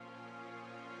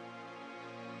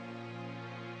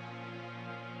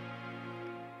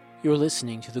You're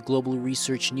listening to the Global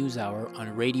Research News Hour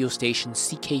on radio station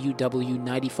CKUW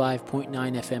 95.9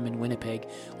 FM in Winnipeg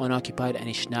on occupied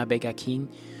Anishinaabeg-Akin,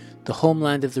 the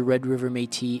homeland of the Red River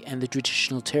Métis and the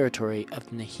traditional territory of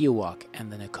the Nahiawak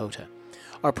and the Nakota.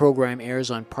 Our program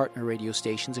airs on partner radio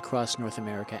stations across North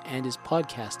America and is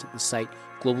podcast at the site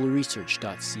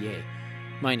globalresearch.ca.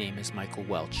 My name is Michael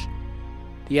Welch.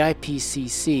 The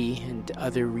IPCC and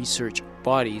other research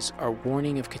bodies are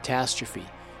warning of catastrophe,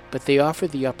 but they offer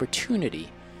the opportunity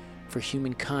for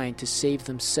humankind to save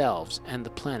themselves and the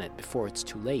planet before it's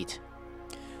too late.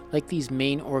 Like these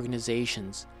main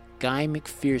organizations, Guy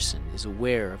McPherson is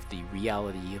aware of the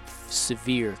reality of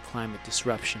severe climate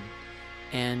disruption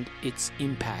and its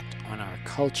impact on our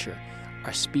culture,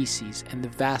 our species, and the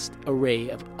vast array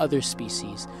of other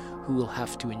species who will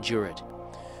have to endure it.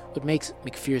 What makes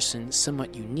McPherson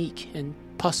somewhat unique and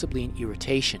possibly an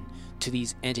irritation to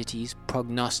these entities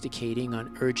prognosticating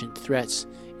on urgent threats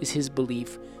is his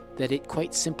belief that it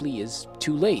quite simply is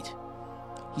too late.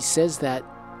 He says that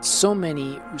so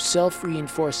many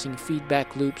self-reinforcing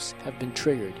feedback loops have been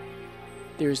triggered.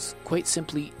 There's quite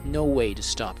simply no way to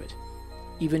stop it.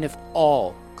 Even if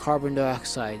all carbon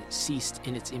dioxide ceased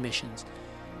in its emissions,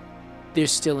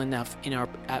 there's still enough in our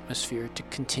atmosphere to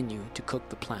continue to cook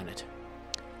the planet.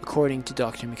 According to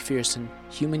Dr. McPherson,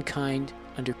 humankind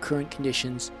under current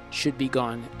conditions should be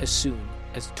gone as soon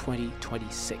as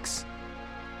 2026.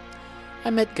 I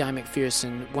met Guy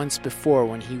McPherson once before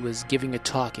when he was giving a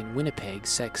talk in Winnipeg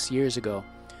 6 years ago.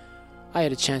 I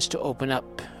had a chance to open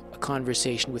up a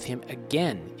conversation with him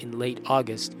again in late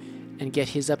August and get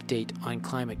his update on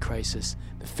climate crisis,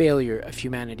 the failure of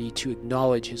humanity to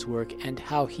acknowledge his work, and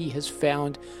how he has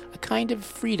found a kind of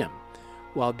freedom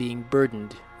while being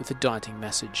burdened with a daunting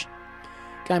message.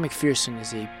 Guy McPherson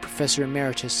is a professor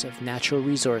emeritus of natural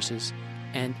resources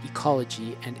and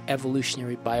ecology and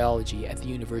evolutionary biology at the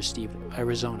University of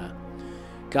Arizona.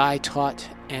 Guy taught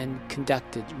and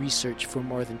conducted research for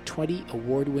more than 20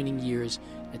 award-winning years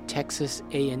at Texas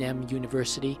A&M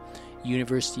University,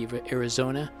 University of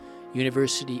Arizona,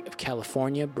 University of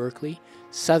California, Berkeley,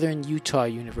 Southern Utah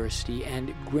University,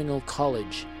 and Grinnell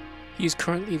College. He is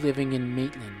currently living in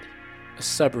Maitland, a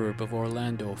suburb of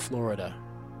Orlando, Florida.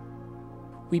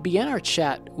 We began our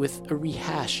chat with a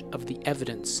rehash of the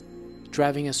evidence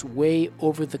driving us way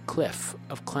over the cliff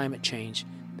of climate change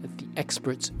that the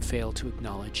experts fail to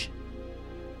acknowledge.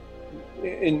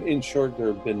 In short,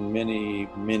 there have been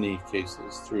many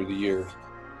cases through the years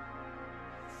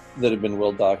that have been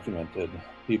well documented.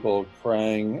 People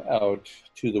crying out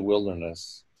to the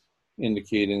wilderness,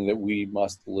 indicating that we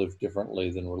must live differently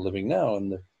than we're living now.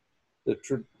 And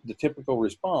the typical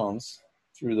response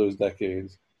through those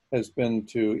decades has been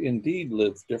to indeed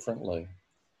live differently,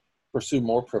 pursue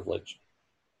more privilege,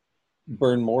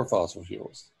 burn more fossil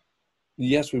fuels.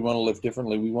 Yes, we want to live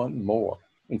differently, we want more.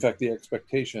 In fact, the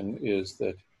expectation is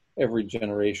that every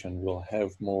generation will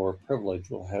have more privilege,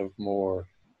 will have more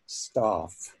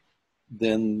stuff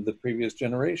than the previous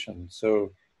generation.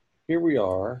 So here we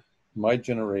are, my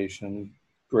generation,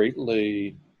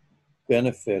 greatly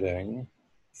benefiting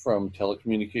from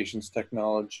telecommunications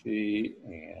technology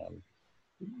and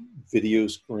video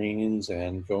screens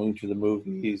and going to the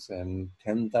movies and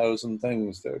 10,000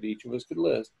 things that each of us could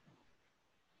list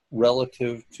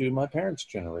relative to my parents'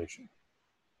 generation.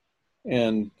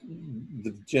 And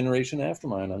the generation after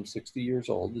mine, I'm 60 years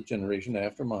old, the generation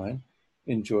after mine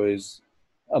enjoys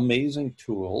amazing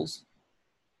tools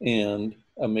and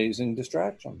amazing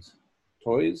distractions,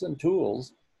 toys and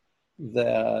tools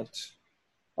that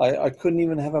I couldn't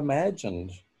even have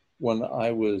imagined when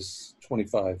I was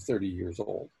 25, 30 years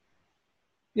old.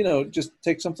 You know, just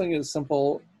take something as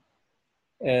simple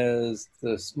as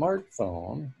the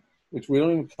smartphone, which we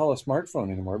don't even call a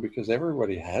smartphone anymore because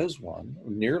everybody has one, or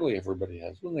nearly everybody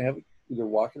has one. They have it, they're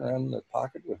walking around in their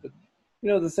pocket with it. You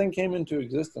know, the thing came into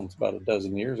existence about a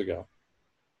dozen years ago.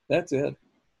 That's it.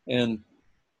 And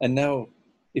now,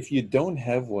 if you don't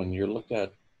have one, you're looked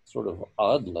at sort of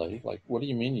oddly, like, what do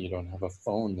you mean you don't have a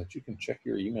phone that you can check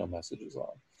your email messages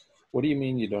on? What do you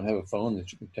mean you don't have a phone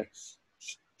that you can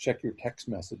check your text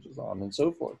messages on, and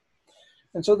so forth?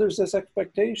 And so there's this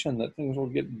expectation that things will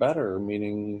get better,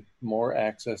 meaning more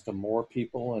access to more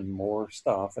people and more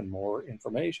stuff and more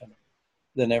information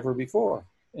than ever before.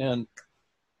 And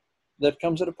that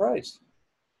comes at a price.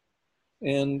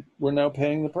 And we're now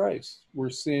paying the price. We're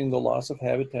seeing the loss of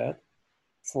habitat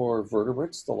for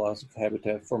vertebrates, the loss of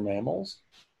habitat for mammals.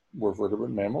 We're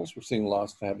vertebrate mammals. We're seeing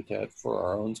loss of habitat for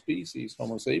our own species,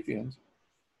 Homo sapiens.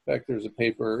 In fact, there's a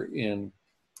paper in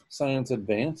Science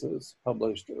Advances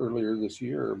published earlier this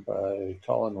year by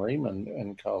Colin Raymond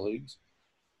and colleagues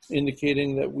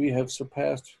indicating that we have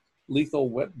surpassed lethal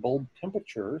wet bulb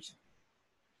temperatures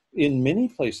in many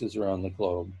places around the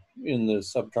globe in the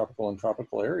subtropical and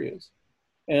tropical areas.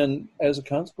 And as a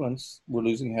consequence, we're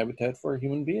losing habitat for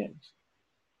human beings.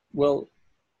 Well,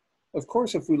 of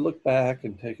course, if we look back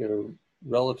and take a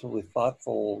relatively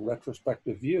thoughtful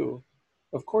retrospective view,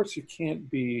 of course you can't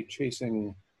be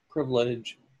chasing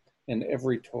privilege and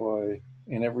every toy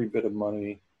and every bit of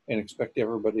money and expect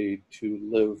everybody to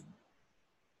live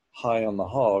high on the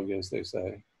hog, as they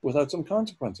say, without some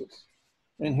consequences.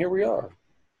 And here we are,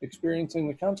 experiencing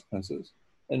the consequences.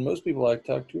 And most people I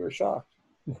talk to are shocked.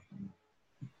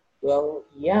 Well,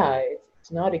 yeah,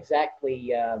 it's not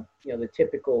exactly the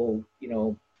typical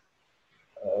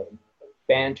uh,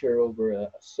 banter over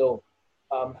a soap,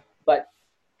 but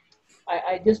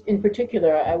I just in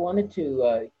particular I wanted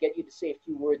to get you to say a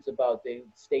few words about the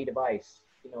state of ice.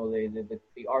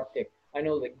 The Arctic. I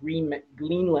know that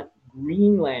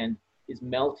Greenland is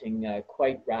melting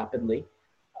quite rapidly,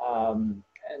 and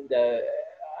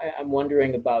I'm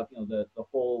wondering about the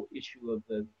whole issue of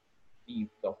the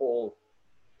whole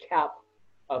cap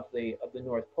of the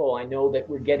North Pole. I know that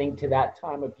we're getting to that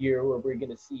time of year where we're going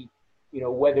to see,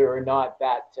 whether or not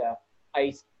that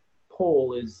ice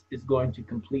pole is going to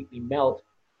completely melt.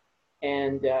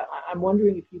 And I'm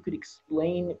wondering if you could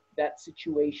explain that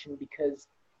situation because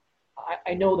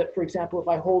I know that, for example, if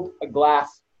I hold a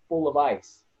glass full of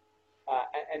ice,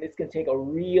 and it's going to take a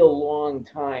real long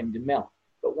time to melt,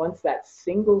 but once that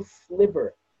single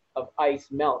sliver of ice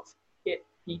melts, it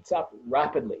heats up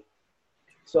rapidly.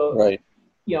 So, Right.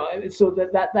 So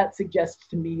that suggests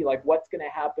to me like what's going to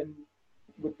happen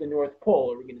with the North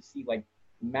Pole. Are we going to see like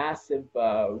massive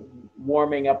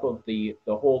warming up of the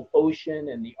whole ocean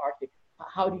and the Arctic?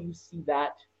 How do you see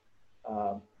that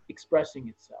expressing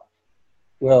itself?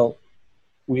 Well,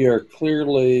 we are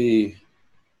clearly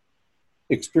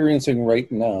experiencing right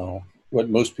now what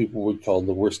most people would call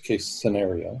the worst case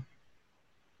scenario.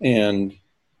 And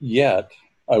yet,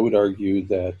 I would argue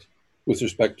that with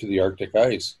respect to the Arctic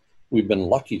ice, we've been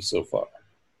lucky so far.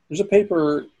 There's a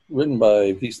paper written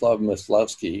by Wisław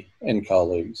Myslowski and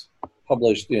colleagues,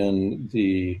 published in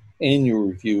the Annual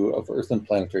Review of Earth and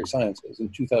Planetary Sciences in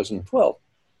 2012.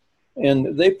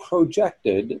 And they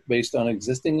projected, based on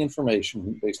existing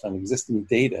information, based on existing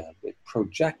data, they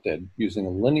projected using a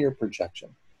linear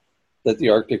projection that the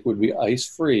Arctic would be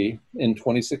ice-free in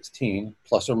 2016,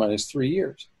 plus or minus 3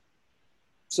 years.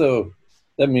 So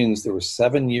that means there were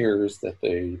 7 years that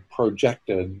they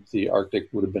projected the Arctic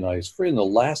would have been ice-free, and the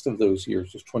last of those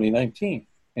years was 2019.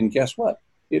 And guess what?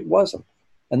 It wasn't.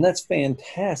 And that's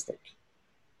fantastic.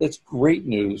 That's great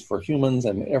news for humans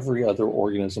and every other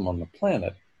organism on the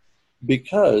planet,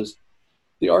 because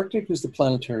the Arctic is the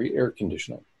planetary air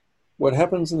conditioner. What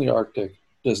happens in the Arctic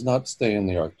does not stay in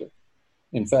the Arctic.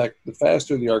 In fact, the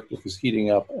faster the Arctic is heating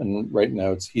up, and right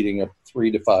now it's heating up 3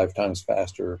 to 5 times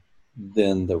faster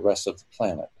than the rest of the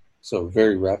planet, so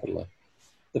very rapidly.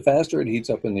 The faster it heats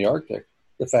up in the Arctic,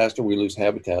 the faster we lose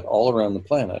habitat all around the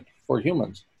planet for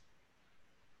humans.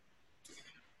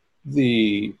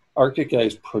 The Arctic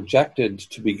ice projected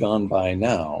to be gone by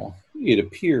now, it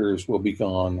appears will be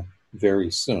gone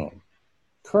very soon.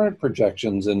 Current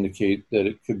projections indicate that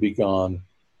it could be gone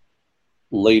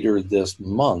later this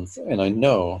month, and I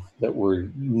know that we're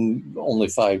only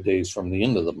 5 days from the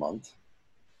end of the month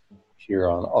here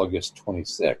on August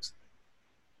 26th.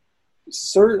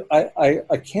 Sir,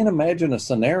 I can't imagine a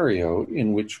scenario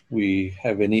in which we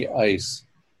have any ice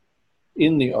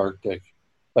in the Arctic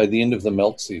by the end of the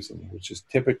melt season, which is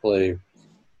typically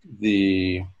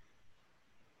the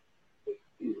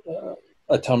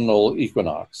autumnal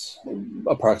equinox,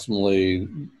 approximately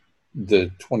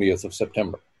the 20th of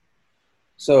September.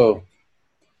 So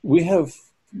we have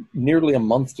nearly a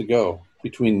month to go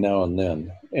between now and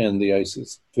then, and the ice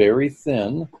is very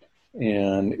thin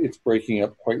and it's breaking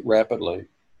up quite rapidly.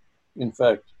 In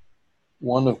fact,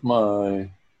 one of my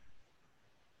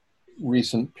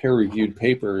recent peer-reviewed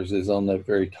papers is on that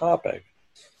very topic,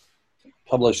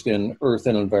 published in Earth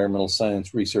and Environmental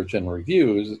Science Research and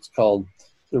Reviews. It's called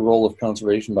The Role of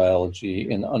Conservation Biology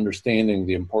in Understanding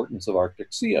the Importance of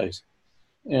Arctic Sea Ice.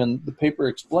 And the paper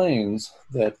explains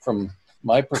that from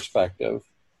my perspective,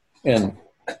 and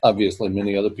obviously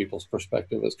many other people's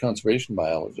perspective as conservation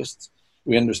biologists,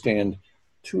 we understand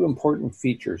two important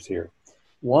features here.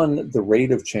 One, the rate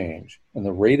of change, and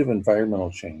the rate of environmental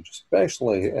change,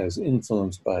 especially as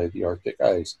influenced by the Arctic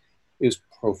ice, is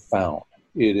profound.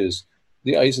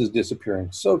 The ice is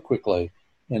disappearing so quickly,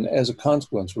 and as a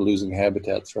consequence, we're losing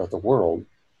habitat throughout the world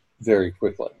very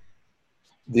quickly.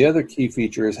 The other key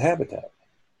feature is habitat.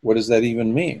 What does that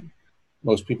even mean?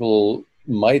 Most people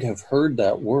might have heard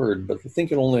that word, but they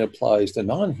think it only applies to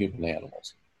non-human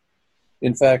animals.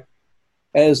 In fact,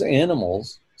 as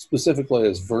animals, specifically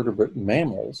as vertebrate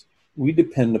mammals, we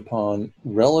depend upon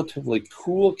relatively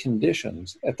cool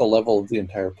conditions at the level of the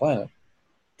entire planet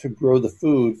to grow the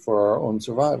food for our own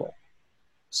survival.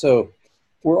 So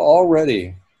we're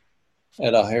already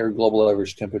at a higher global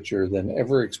average temperature than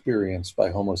ever experienced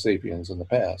by Homo sapiens in the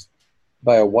past,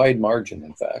 by a wide margin,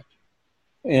 in fact.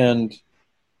 And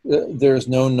there's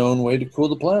no known way to cool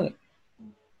the planet.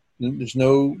 There's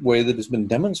no way that has been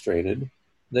demonstrated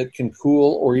that can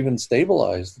cool or even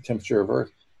stabilize the temperature of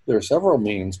Earth. There are several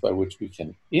means by which we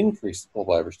can increase the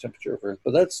global average temperature of Earth,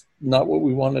 but that's not what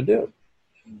we want to do.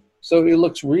 So it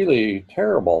looks really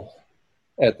terrible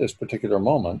at this particular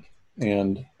moment,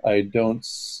 and I don't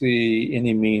see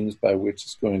any means by which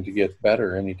it's going to get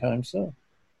better anytime soon.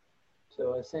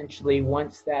 So essentially,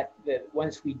 once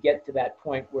we get to that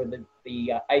point where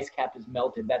the ice cap is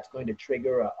melted, that's going to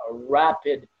trigger a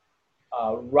rapid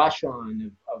rush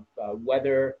on of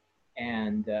weather,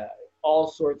 and all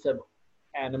sorts of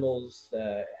animals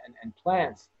and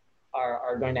plants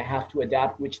are going to have to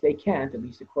adapt, which they can't, at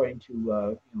least according to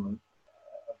a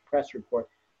press report,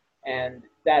 and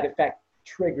that effect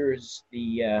triggers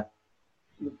the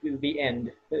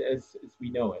end as we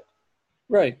know it.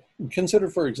 Right. Consider,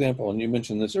 for example, and you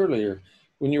mentioned this earlier,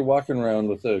 when you're walking around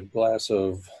with a glass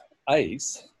of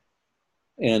ice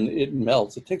and it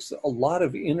melts, it takes a lot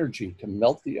of energy to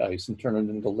melt the ice and turn it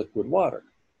into liquid water.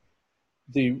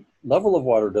 The level of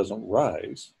water doesn't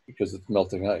rise because it's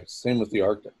melting ice. Same with the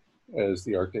Arctic. As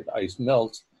the Arctic ice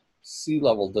melts, sea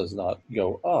level does not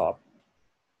go up.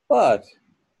 But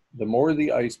the more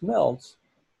the ice melts,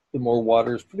 the more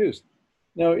water is produced.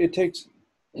 Now, it takes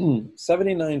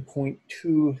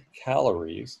 79.2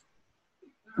 calories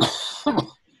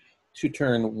to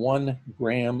turn 1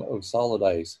 gram of solid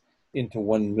ice into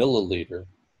 1 milliliter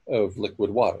of liquid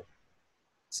water.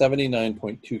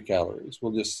 79.2 calories.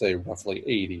 We'll just say roughly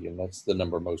 80, and that's the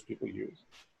number most people use.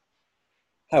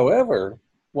 However,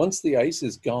 once the ice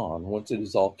is gone, once it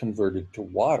is all converted to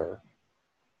water,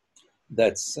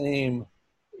 that same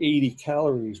 80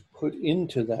 calories put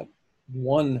into that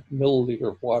 1 milliliter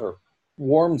of water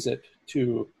warms it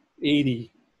to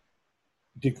 80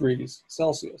 degrees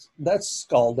Celsius. That's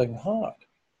scalding hot.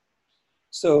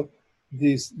 So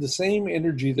the same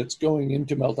energy that's going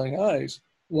into melting ice,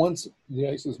 once the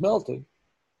ice is melted,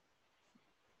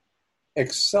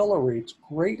 accelerates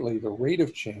greatly the rate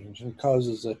of change and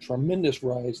causes a tremendous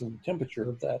rise in the temperature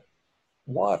of that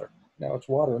water. Now it's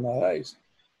water, not ice.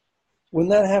 When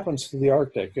that happens to the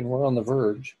Arctic and we're on the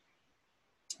verge,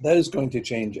 that is going to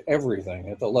change everything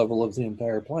at the level of the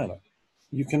entire planet.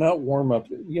 You cannot warm up,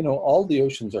 all the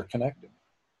oceans are connected.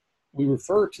 We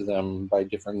refer to them by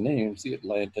different names, the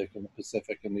Atlantic and the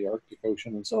Pacific and the Arctic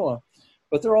Ocean and so on,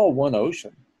 but they're all one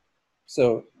ocean.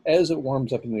 So as it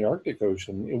warms up in the Arctic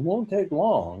Ocean, it won't take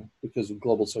long, because of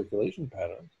global circulation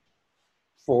patterns,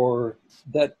 for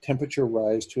that temperature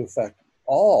rise to affect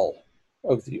all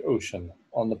of the ocean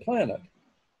on the planet.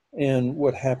 And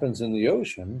what happens in the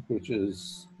ocean, which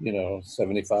is,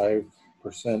 75%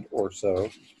 or so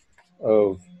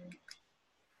of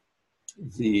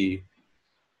the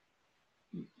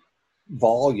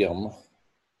volume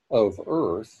of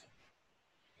Earth,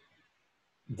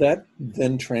 that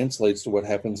then translates to what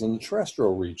happens in the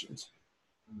terrestrial regions.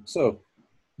 So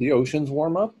the oceans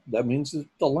warm up, that means that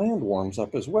the land warms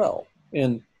up as well.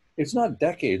 And it's not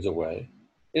decades away.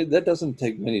 That doesn't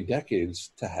take many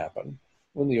decades to happen.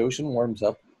 When the ocean warms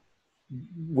up,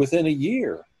 within a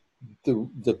year,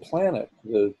 the planet,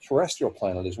 the terrestrial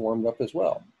planet, is warmed up as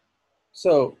well.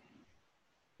 So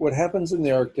what happens in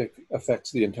the Arctic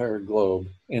affects the entire globe,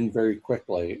 and very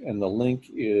quickly, and the link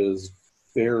is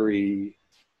very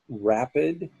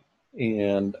rapid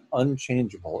and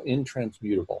unchangeable,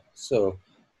 intransmutable. So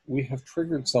we have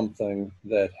triggered something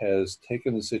that has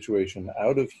taken the situation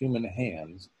out of human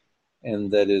hands, and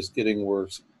that is getting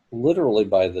worse literally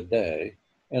by the day,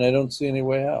 and I don't see any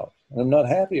way out. And I'm not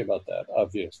happy about that,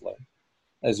 obviously.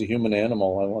 As a human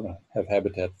animal, I want to have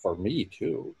habitat for me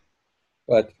too.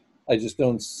 But I just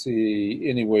don't see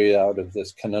any way out of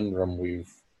this conundrum.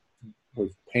 We've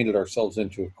painted ourselves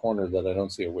into a corner that I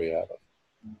don't see a way out of.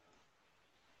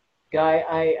 Guy,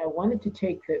 I wanted to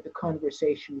take the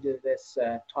conversation to this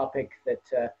topic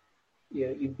that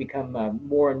you've become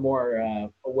more and more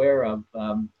aware of,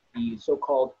 the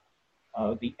so-called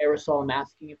the aerosol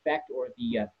masking effect, or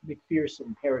the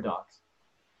McPherson paradox.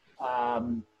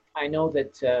 I know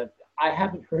that I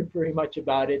haven't heard very much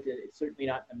about it. It's certainly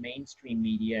not in the mainstream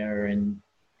media or in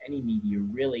any media,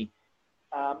 really.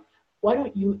 Why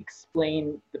don't you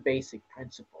explain the basic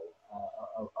principle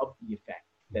of the effect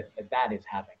that is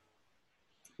having.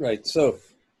 Right. So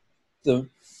the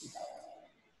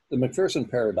McPherson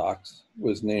paradox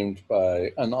was named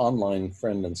by an online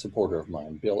friend and supporter of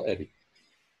mine, Bill Eddy.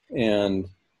 And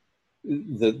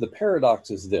the paradox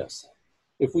is this: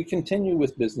 if we continue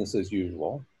with business as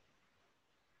usual,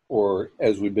 or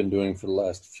as we've been doing for the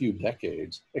last few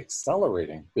decades,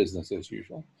 accelerating business as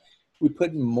usual, we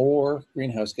put more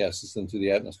greenhouse gases into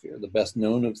the atmosphere. The best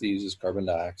known of these is carbon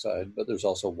dioxide, but there's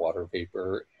also water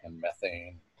vapor and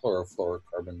methane,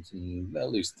 chlorofluorocarbons, and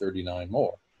at least 39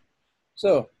 more.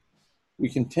 So we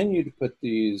continue to put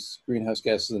these greenhouse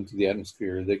gases into the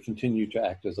atmosphere. They continue to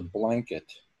act as a blanket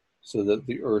so that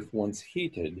the Earth, once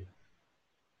heated,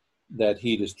 that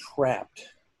heat is trapped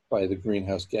by the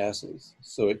greenhouse gases,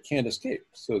 so it can't escape.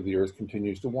 So the Earth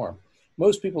continues to warm.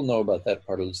 Most people know about that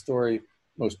part of the story.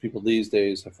 Most people these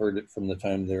days have heard it from the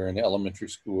time they're in elementary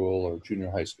school or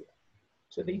junior high school.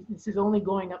 So this is only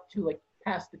going up to like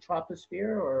past the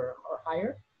troposphere or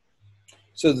higher?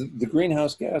 So the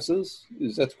greenhouse gases,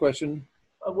 is that the question?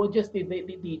 Well, just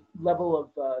the level of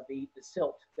the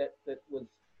silt that was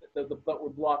that were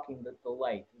blocking the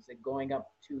light. Is it going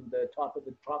up to the top of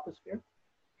the troposphere?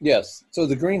 Yes. So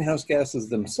the greenhouse gases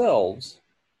themselves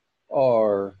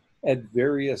are at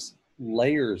various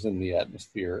layers in the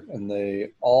atmosphere, and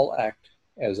they all act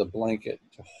as a blanket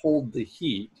to hold the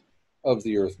heat of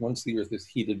the Earth once the Earth is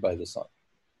heated by the sun.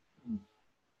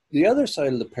 The other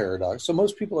side of the paradox, so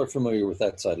most people are familiar with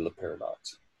that side of the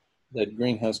paradox, that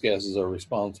greenhouse gases are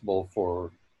responsible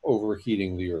for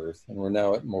overheating the Earth, and we're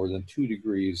now at more than 2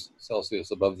 degrees Celsius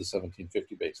above the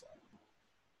 1750 baseline.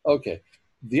 Okay,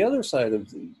 the other side of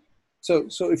the,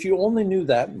 so if you only knew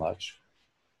that much,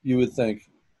 you would think,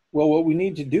 well, what we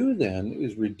need to do then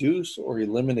is reduce or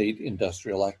eliminate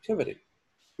industrial activity.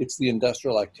 It's the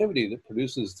industrial activity that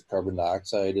produces the carbon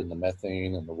dioxide and the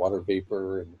methane and the water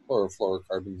vapor and the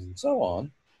chlorofluorocarbons and so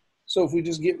on. So if we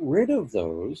just get rid of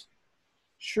those,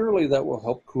 surely that will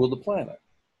help cool the planet.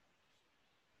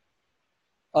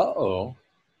 Uh-oh,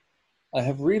 I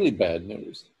have really bad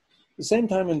news. At the same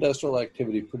time industrial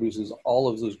activity produces all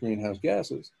of those greenhouse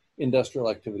gases, industrial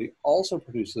activity also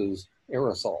produces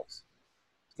aerosols,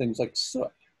 things like soot.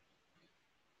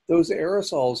 Those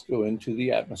aerosols go into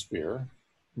the atmosphere,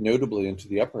 notably into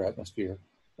the upper atmosphere,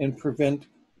 and prevent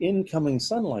incoming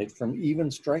sunlight from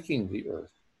even striking the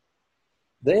Earth.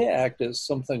 They act as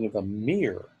something of a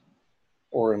mirror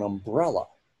or an umbrella,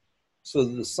 so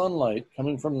that the sunlight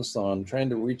coming from the sun, trying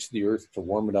to reach the Earth to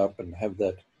warm it up and have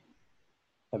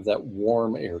that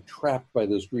warm air trapped by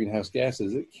those greenhouse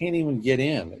gases, it can't even get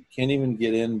in. It can't even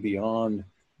get in beyond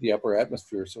the upper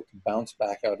atmosphere, so it can bounce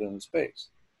back out into space.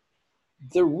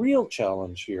 The real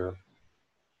challenge here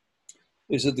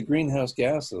is that the greenhouse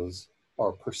gases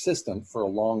are persistent for a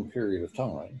long period of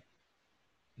time.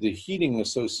 The heating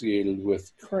associated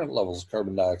with current levels of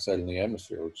carbon dioxide in the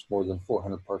atmosphere, which is more than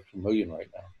 400 parts per million right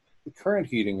now, the current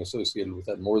heating associated with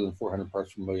that more than 400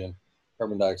 parts per million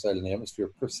carbon dioxide in the atmosphere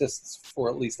persists for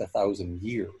at least 1,000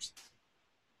 years.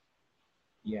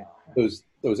 Yeah. Those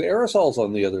aerosols,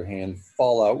 on the other hand,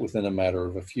 fall out within a matter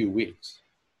of a few weeks.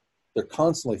 They're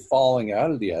constantly falling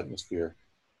out of the atmosphere,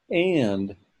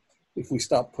 and if we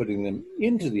stop putting them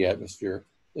into the atmosphere,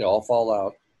 they all fall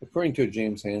out. According to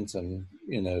James Hansen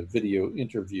in a video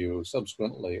interview,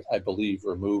 subsequently, I believe,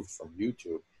 removed from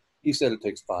YouTube, he said it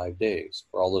takes 5 days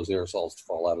for all those aerosols to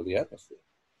fall out of the atmosphere.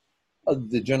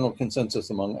 The general consensus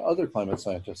among other climate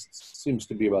scientists seems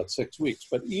to be about 6 weeks,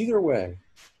 but either way,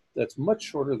 that's much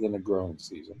shorter than a growing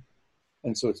season.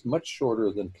 And so it's much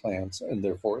shorter than plants and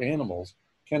therefore animals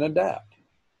can adapt.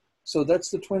 So that's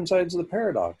the twin sides of the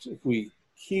paradox. If we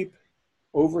keep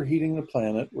overheating the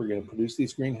planet, we're going to produce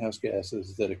these greenhouse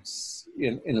gases that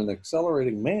in an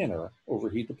accelerating manner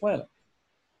overheat the planet.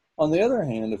 On the other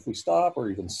hand, if we stop or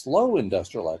even slow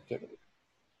industrial activity,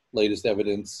 latest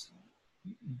evidence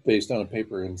based on a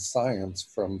paper in Science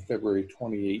from February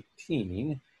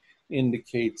 2018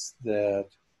 indicates that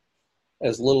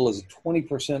as little as a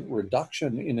 20%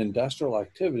 reduction in industrial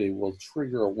activity will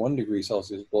trigger a 1 degree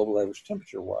Celsius global average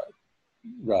temperature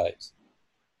rise.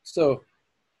 So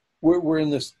we're in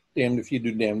this damned if you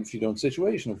do, damned if you don't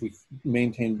situation. If we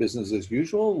maintain business as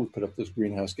usual, we put up those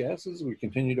greenhouse gases, we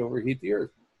continue to overheat the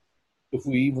Earth. If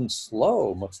we even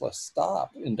slow, much less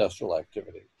stop industrial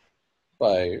activity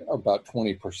by about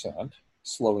 20%,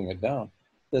 slowing it down,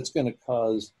 that's going to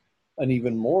cause an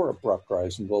even more abrupt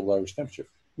rise in global average temperature.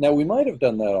 Now, we might have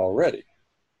done that already.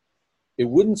 It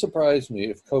wouldn't surprise me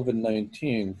if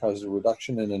COVID-19 caused a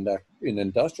reduction in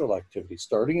industrial activity,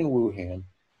 starting in Wuhan,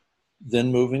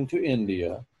 then moving to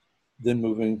India, then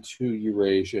moving to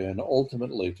Eurasia, and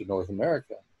ultimately to North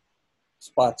America.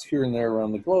 spots here and there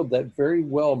around the globe, that very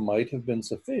well might have been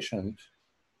sufficient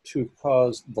to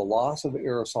cause the loss of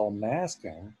aerosol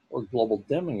masking, or global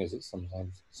dimming as it's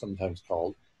sometimes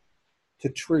called, to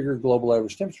trigger global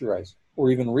average temperature rise,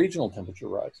 or even regional temperature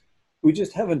rise. We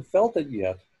just haven't felt it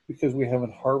yet because we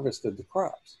haven't harvested the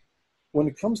crops. When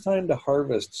it comes time to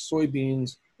harvest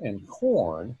soybeans and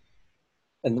corn,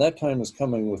 and that time is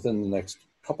coming within the next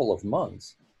couple of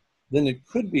months, then it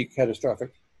could be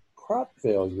catastrophic crop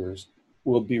failures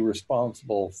will be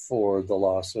responsible for the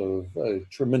loss of a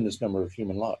tremendous number of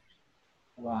human lives.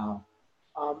 Wow.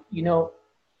 You know,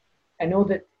 I know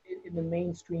that in the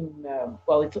mainstream,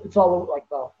 well, it's all over, like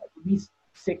at least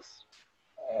 6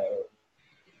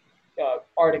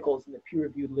 articles in the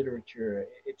peer-reviewed literature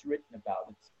it's written about.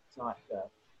 It's not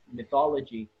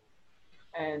mythology.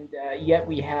 And yet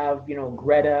we have, you know,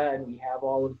 Greta, and we have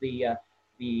all of the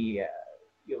you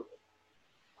know,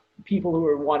 people who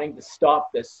are wanting to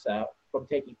stop this from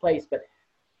taking place. But,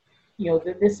 you know,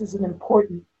 this is an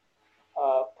important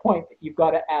point that you've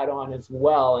got to add on as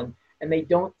well. And they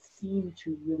don't seem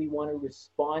to really want to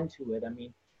respond to it. I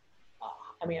mean,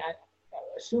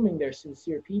 assuming they're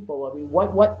sincere people, I mean,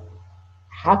 what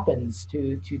happens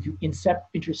to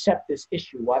intercept this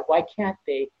issue? Why can't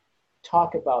they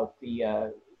talk about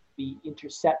the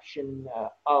interception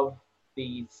of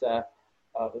these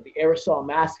the aerosol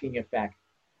masking effect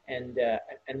and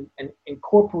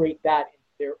incorporate that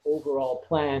into their overall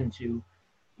plan to,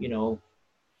 you know,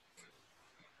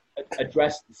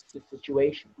 address this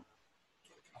situation?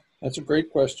 That's a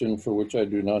great question for which I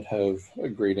do not have a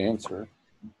great answer.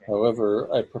 Okay.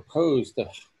 However, I proposed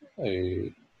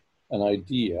an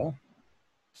idea.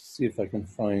 See if I can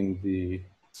find the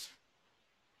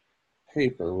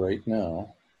paper right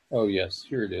now. Oh yes,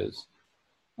 here it is.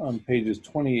 On pages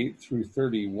 28 through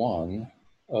 31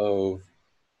 of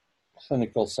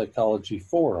Clinical Psychology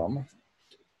Forum,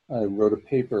 I wrote a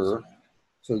paper.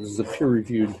 So this is a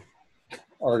peer-reviewed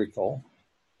article.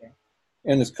 Okay.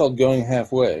 And it's called Going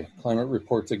Halfway. Climate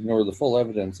Reports Ignore the Full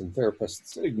Evidence and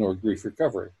Therapists Ignore Grief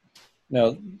Recovery.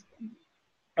 Now,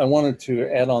 I wanted to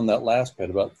add on that last bit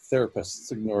about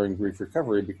therapists ignoring grief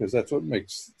recovery because that's what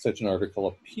makes such an article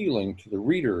appealing to the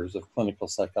readers of Clinical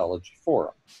Psychology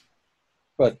Forum.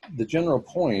 But the general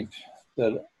point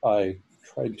that I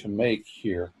tried to make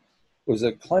here was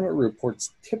that climate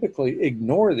reports typically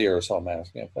ignore the aerosol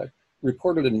masking effect,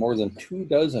 reported in more than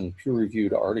 24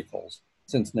 peer-reviewed articles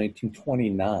since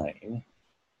 1929.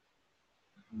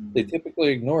 They typically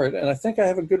ignore it, and I think I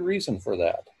have a good reason for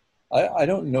that. I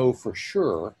don't know for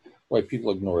sure why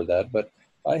people ignore that, but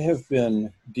I have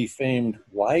been defamed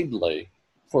widely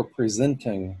for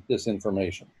presenting this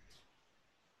information.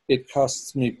 It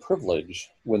costs me privilege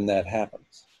when that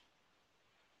happens.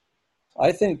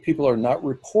 I think people are not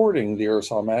reporting the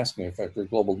aerosol masking effect or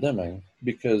global dimming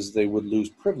because they would lose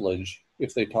privilege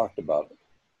if they talked about it.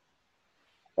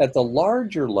 At the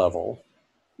larger level,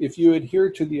 if you adhere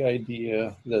to the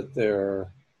idea that there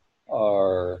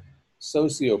are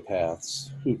sociopaths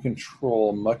who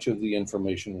control much of the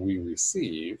information we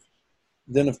receive,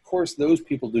 then of course those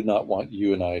people do not want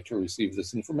you and I to receive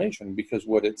this information, because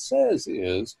what it says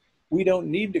is we don't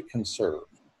need to conserve.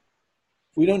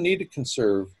 We don't need to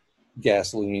conserve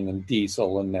gasoline and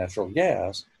diesel and natural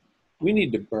gas. We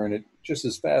need to burn it just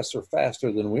as fast or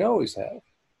faster than we always have.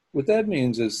 What that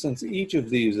means is, since each of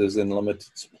these is in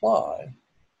limited supply,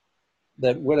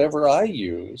 that whatever I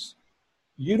use,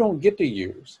 you don't get to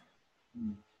use.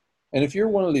 And if you're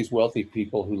one of these wealthy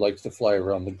people who likes to fly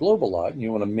around the globe a lot and you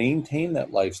want to maintain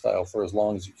that lifestyle for as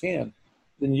long as you can,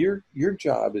 then your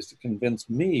job is to convince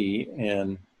me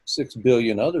and 6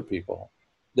 billion other people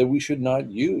that we should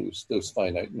not use those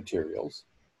finite materials,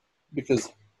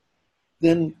 because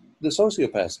then the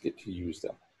sociopaths get to use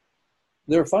them.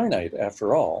 They're finite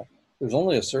after all. There's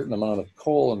only a certain amount of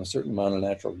coal and a certain amount of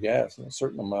natural gas and a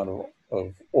certain amount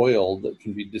of oil that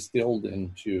can be distilled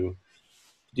into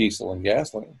diesel and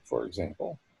gasoline, for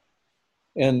example.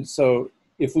 And so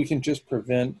if we can just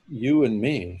prevent you and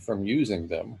me from using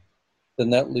them, then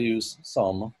that leaves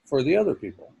some for the other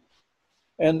people.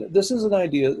 And this is an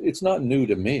idea, it's not new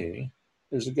to me.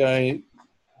 There's a guy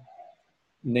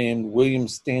named William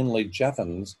Stanley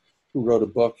Jevons who wrote a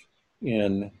book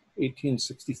in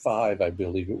 1865, I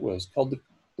believe it was, called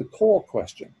The Coal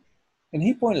Question. And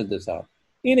he pointed this out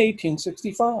in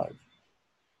 1865.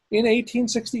 In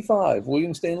 1865,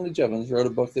 William Stanley Jevons wrote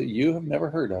a book that you have never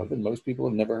heard of, and most people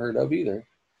have never heard of either.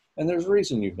 And there's a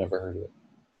reason you've never heard of it.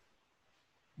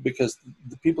 Because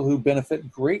the people who benefit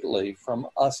greatly from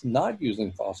us not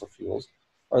using fossil fuels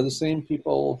are the same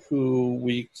people who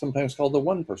we sometimes call the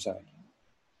 1%.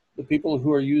 The people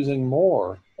who are using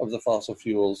more of the fossil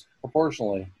fuels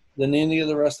proportionally than any of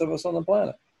the rest of us on the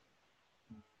planet.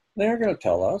 They aren't going to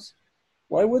tell us.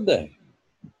 Why would they?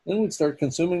 Then we'd start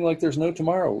consuming like there's no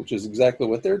tomorrow, which is exactly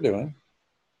what they're doing.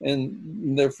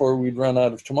 And therefore, we'd run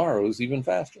out of tomorrows even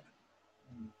faster.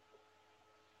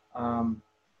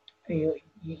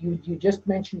 You just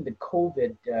mentioned the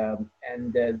COVID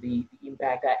and the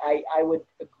impact. I would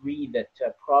agree that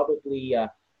probably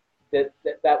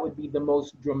that would be the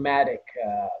most dramatic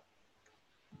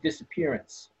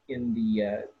disappearance in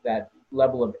the that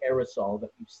level of aerosol that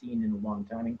we've seen in a long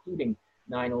time, including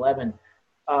 9/11.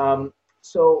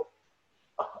 So,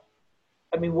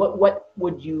 I mean, what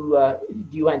would you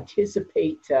do? You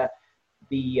anticipate that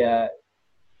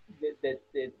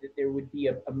there would be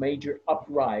a major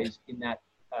uprise in that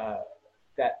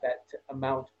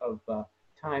amount of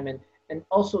time, and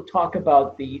also talk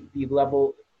about the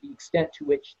extent to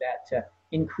which that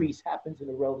increase happens in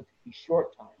a relatively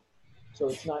short time. So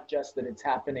it's not just that it's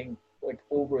happening like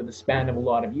over the span of a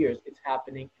lot of years; it's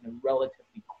happening in a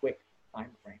relatively quick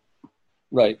time frame.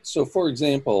 Right. So, for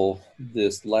example,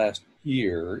 this last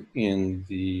year in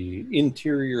the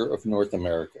interior of North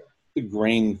America, the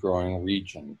grain-growing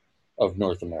region of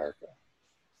North America,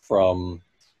 from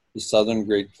the southern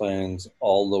Great Plains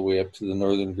all the way up to the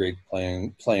northern Great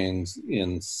Plains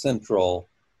in central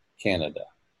Canada.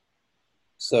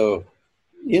 So,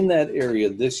 in that area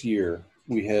this year,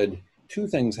 we had two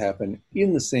things happen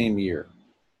in the same year.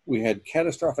 We had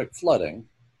catastrophic flooding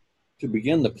to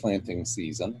begin the planting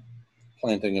season,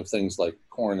 planting of things like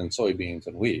corn and soybeans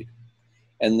and wheat.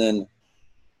 And then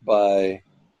by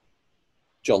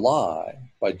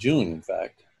June, in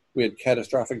fact, we had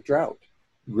catastrophic drought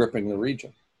gripping the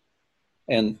region.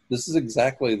 And this is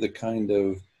exactly the kind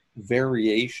of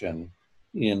variation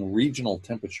in regional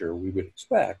temperature we would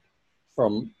expect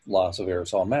from loss of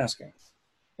aerosol masking.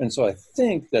 And so I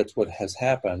think that's what has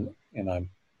happened, and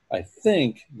I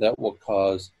think that will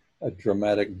cause a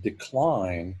dramatic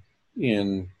decline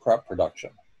in crop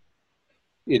production.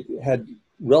 It had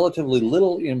relatively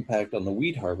little impact on the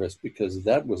wheat harvest because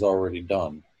that was already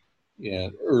done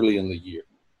early in the year.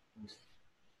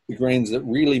 The grains that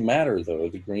really matter, though,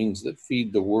 the grains that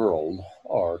feed the world,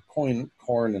 are corn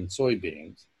and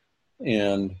soybeans.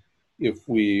 And if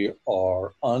we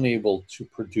are unable to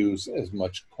produce as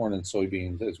much corn and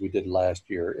soybeans as we did last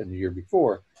year and the year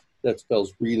before, that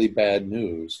spells really bad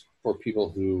news for people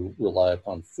who rely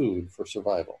upon food for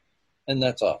survival. And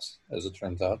that's us, as it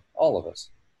turns out, all of us.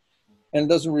 And it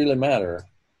doesn't really matter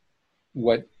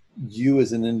what you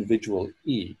as an individual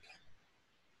eat,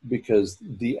 because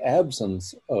the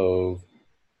absence of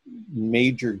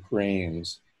major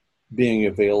grains being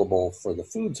available for the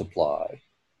food supply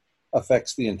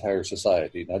affects the entire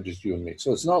society, not just you and me.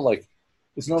 So it's not like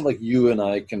you and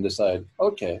I can decide,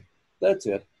 okay, that's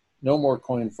it, no more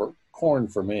corn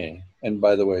for me. And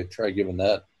by the way, try giving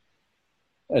that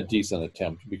a decent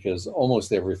attempt, because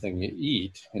almost everything you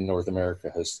eat in North America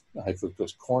has high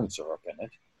fructose corn syrup in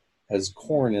it, has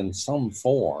corn in some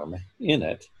form in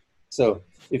it. So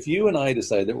if you and I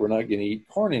decide that we're not going to eat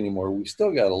corn anymore, we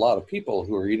still got a lot of people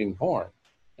who are eating corn,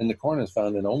 and the corn is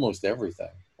found in almost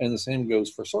everything. And the same goes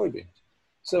for soybeans.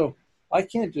 So I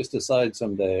can't just decide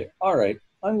someday, all right,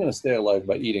 I'm going to stay alive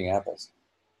by eating apples,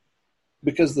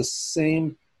 because the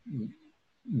same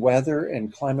weather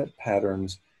and climate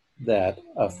patterns that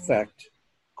affect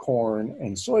corn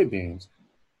and soybeans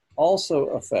also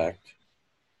affect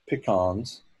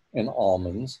pecans and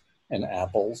almonds and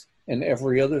apples and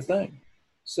every other thing.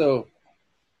 So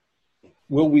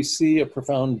will we see a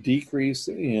profound decrease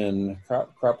in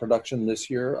crop production this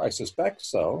year? I suspect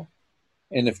so.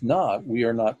 And if not, we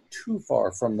are not too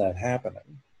far from that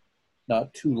happening,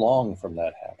 not too long from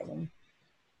that happening.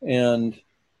 And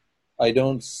I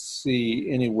don't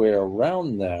see any way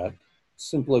around that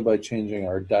simply by changing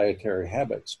our dietary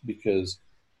habits, because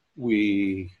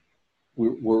we've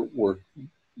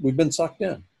been sucked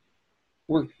in.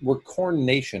 We're corn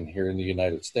nation here in the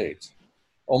United States.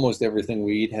 Almost everything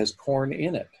we eat has corn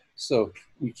in it. So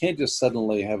we can't just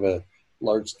suddenly have a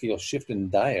large-scale shift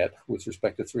in diet with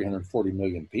respect to 340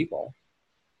 million people.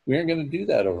 We aren't going to do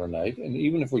that overnight. And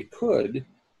even if we could,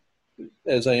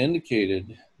 as I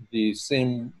indicated, the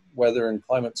same weather and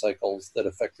climate cycles that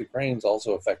affect the grains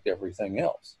also affect everything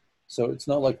else. So it's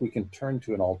not like we can turn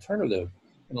to an alternative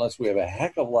unless we have a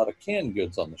heck of a lot of canned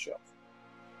goods on the shelf.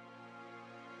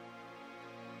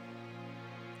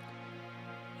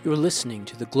 You're listening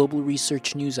to the Global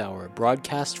Research News Hour,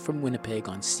 broadcast from Winnipeg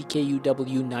on CKUW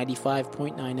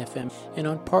 95.9 FM and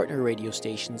on partner radio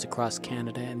stations across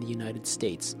Canada and the United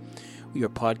States. We are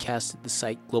podcast at the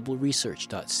site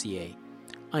globalresearch.ca.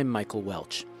 I'm Michael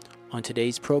Welch. On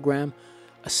today's program,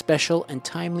 a special and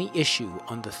timely issue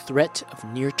on the threat of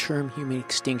near-term human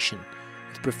extinction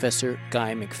with Professor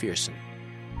Guy McPherson.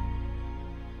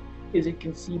 Is it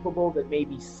conceivable that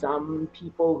maybe some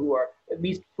people who are, at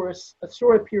least for a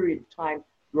short period of time,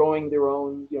 growing their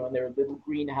own, in their little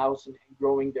greenhouse and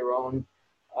growing their own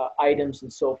items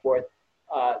and so forth,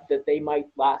 that they might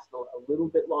last a little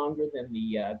bit longer than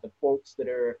the folks that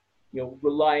are,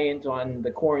 reliant on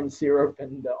the corn syrup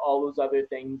and all those other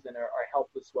things and are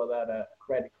helpless without a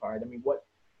credit card? I mean,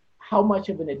 how much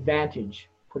of an advantage,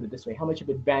 put it this way, how much of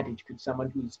an advantage could someone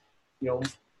who's,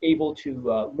 able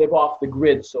to live off the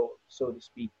grid, so to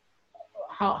speak,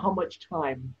 how much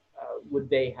time would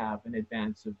they have in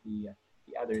advance of the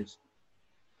others?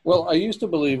 Well, I used to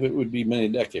believe it would be many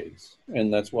decades,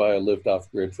 and that's why I lived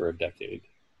off grid for a decade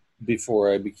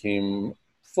before I became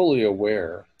fully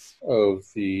aware of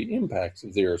the impacts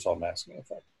of the aerosol masking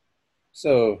effect.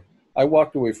 So I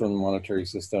walked away from the monetary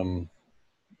system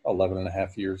 11 and a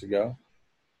half years ago,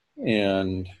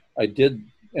 and I did,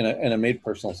 and I made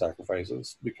personal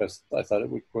sacrifices because I thought it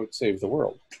would, quote, save the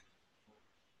world.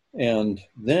 And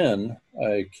then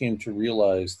I came to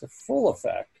realize the full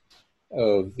effect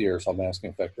of the aerosol masking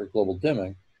effect, or global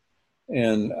dimming,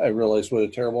 and I realized what a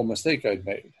terrible mistake I'd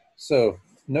made. So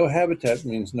no habitat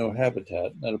means no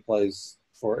habitat. That applies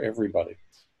for everybody.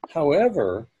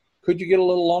 However, could you get a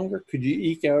little longer? Could you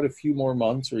eke out a few more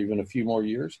months or even a few more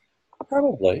years?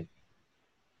 Probably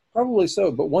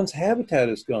so. But once habitat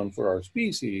is gone for our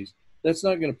species, that's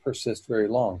not going to persist very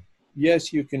long.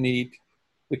 Yes, you can eat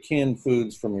the canned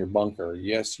foods from your bunker.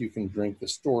 Yes, you can drink the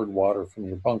stored water from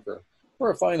your bunker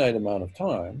for a finite amount of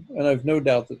time. And I've no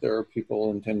doubt that there are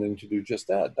people intending to do just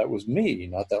that. That was me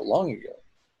not that long ago.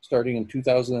 Starting in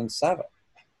 2007,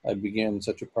 I began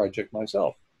such a project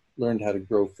myself. Learned how to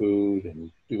grow food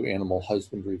and do animal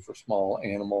husbandry for small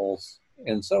animals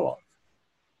and so on.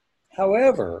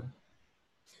 However,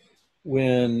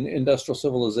 when industrial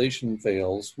civilization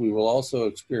fails, we will also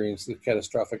experience the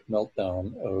catastrophic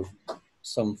meltdown of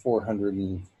some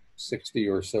 460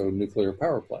 or so nuclear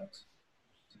power plants.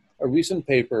 A recent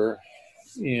paper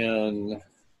in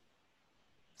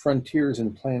Frontiers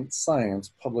in Plant Science,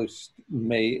 published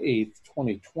May 8th,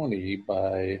 2020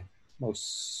 by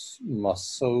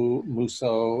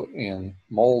Musso and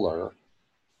Moeller,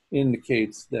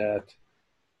 indicates that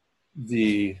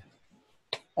the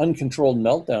uncontrolled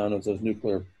meltdown of those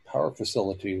nuclear power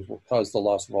facilities will cause the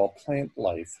loss of all plant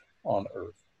life on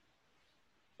Earth.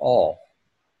 All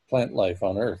plant life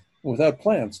on Earth. Without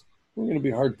plants, we're going to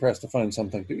be hard-pressed to find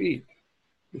something to eat,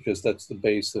 because that's the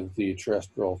base of the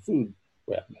terrestrial food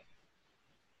web.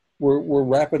 We're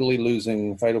rapidly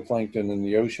losing phytoplankton in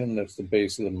the ocean. That's the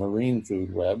base of the marine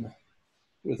food web.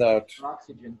 Without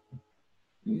oxygen,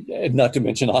 not to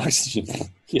mention oxygen.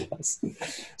 Yes.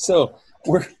 So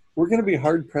we're going to be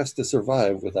hard pressed to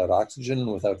survive without oxygen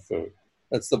and without food.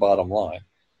 That's the bottom line.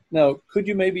 Now, could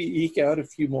you maybe eke out a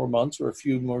few more months or a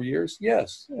few more years?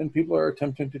 Yes, and people are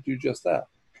attempting to do just that.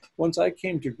 Once I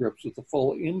came to grips with the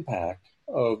full impact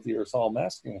of the aerosol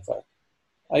masking effect,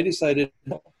 I decided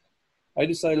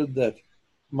that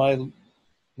my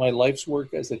life's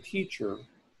work as a teacher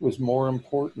was more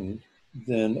important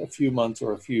than a few months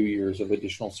or a few years of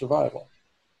additional survival.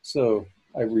 So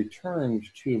I returned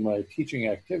to my teaching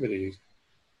activities,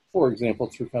 for example,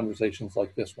 through conversations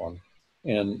like this one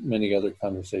and many other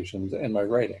conversations, and my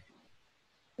writing.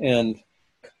 And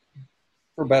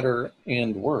for better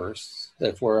and worse,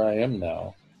 that's where I am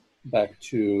now, back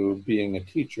to being a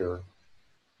teacher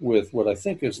with what I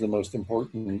think is the most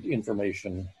important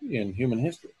information in human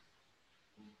history.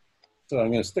 So I'm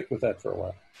going to stick with that for a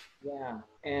while. Yeah,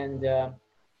 and I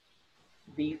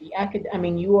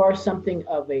mean, you are something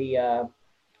of a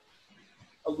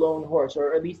lone horse,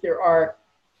 or at least there are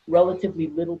relatively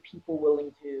little people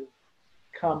willing to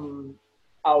come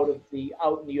out in the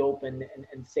open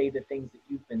and say the things that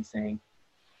you've been saying.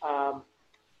 I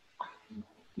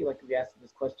feel like we've asked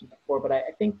this question before, but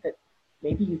I think that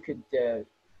maybe you could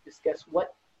discuss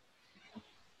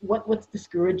what's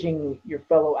discouraging your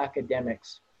fellow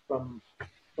academics from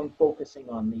focusing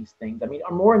on these things. I mean,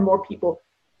 are more and more people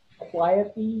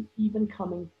quietly even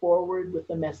coming forward with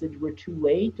the message we're too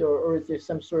late, or is there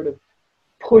some sort of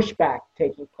pushback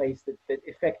taking place that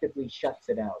effectively shuts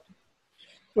it out?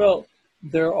 Well,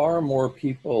 there are more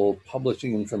people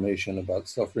publishing information about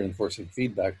self-reinforcing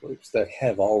feedback loops that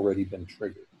have already been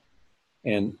triggered.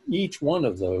 And each one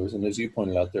of those, and as you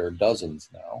pointed out, there are dozens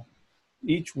now,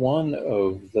 each one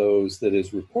of those that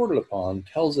is reported upon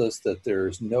tells us that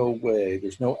there's no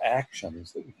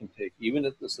actions that we can take, even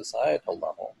at the societal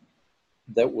level,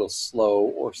 that will slow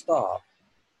or stop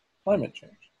climate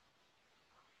change.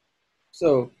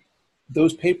 So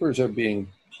those papers are being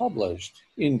published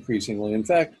increasingly. In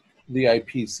fact, the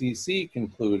IPCC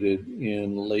concluded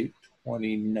in late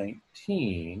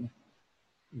 2019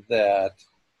 that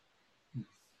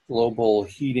global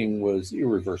heating was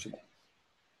irreversible,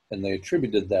 and they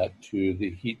attributed that to the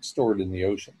heat stored in the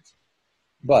oceans.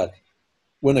 But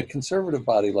when a conservative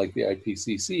body like the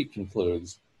IPCC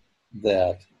concludes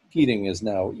that heating is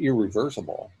now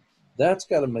irreversible, that's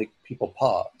got to make people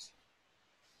pause.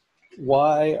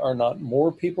 Why are not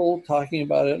more people talking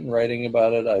about it and writing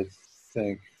about it? I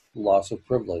think loss of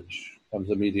privilege comes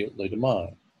immediately to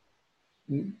mind.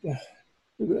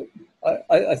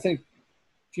 I think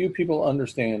few people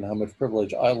understand how much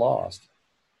privilege I lost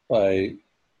by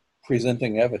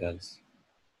presenting evidence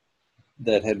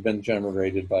that had been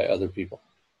generated by other people.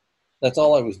 That's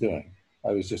all I was doing.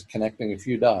 I was just connecting a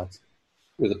few dots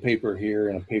with a paper here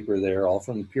and a paper there, all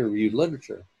from peer-reviewed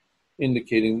literature,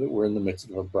 indicating that we're in the midst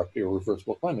of abrupt,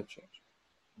 irreversible climate change.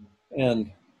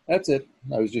 And that's it.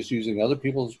 I was just using other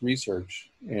people's research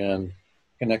and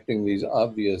connecting these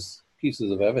obvious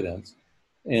pieces of evidence,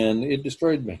 and it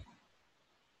destroyed me.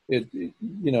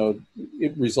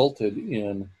 It resulted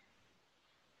in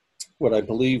what I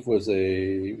believe was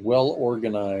a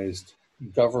well-organized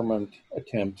government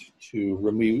attempt to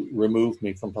remove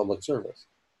me from public service.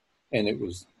 And it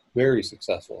was very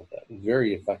successful at that, a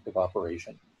very effective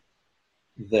operation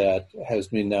that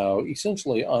has me now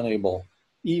essentially unable,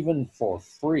 even for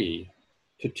free,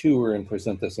 to tour and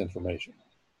present this information.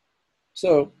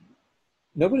 So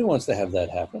nobody wants to have that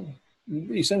happen.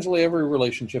 Essentially every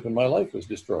relationship in my life was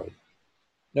destroyed.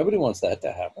 Nobody wants that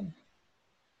to happen.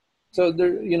 So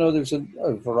there's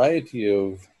a variety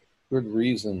of good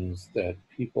reasons that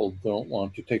people don't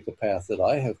want to take the path that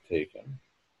I have taken,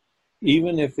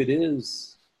 even if it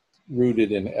is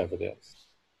rooted in evidence,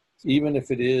 even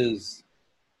if it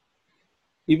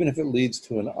leads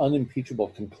to an unimpeachable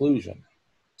conclusion.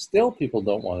 Still, people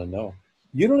don't want to know.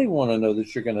 You don't even want to know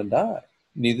that you're going to die.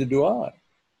 Neither do I.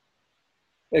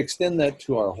 Extend that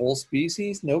to our whole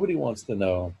species. Nobody wants to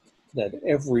know that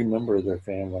every member of their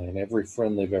family and every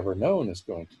friend they've ever known is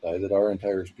going to die, that our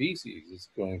entire species is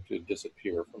going to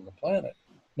disappear from the planet.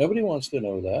 Nobody wants to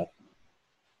know that.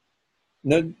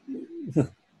 No,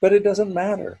 but it doesn't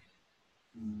matter.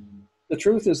 The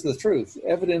truth is the truth.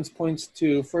 Evidence points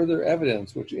to further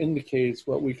evidence, which indicates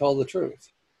what we call the truth.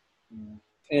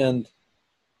 And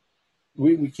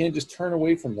we can't just turn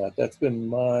away from that. That's been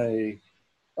my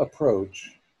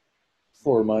approach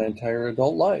for my entire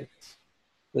adult life.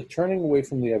 That turning away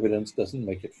from the evidence doesn't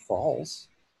make it false.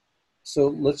 So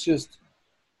let's just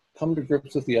come to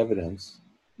grips with the evidence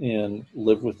and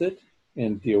live with it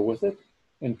and deal with it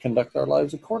and conduct our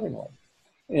lives accordingly.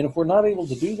 And if we're not able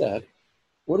to do that,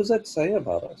 what does that say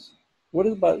about us? What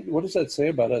does that say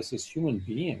about us as human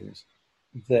beings,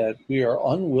 that we are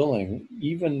unwilling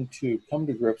even to come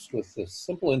to grips with the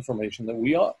simple information that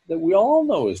we all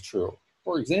know is true?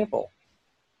 For example,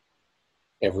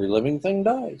 every living thing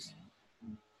dies.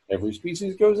 Every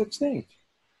species goes extinct.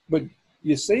 But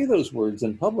you say those words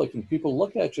in public and people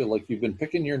look at you like you've been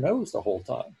picking your nose the whole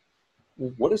time.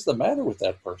 What is the matter with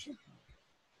that person?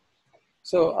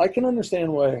 So I can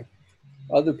understand why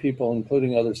other people,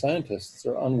 including other scientists,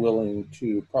 are unwilling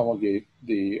to promulgate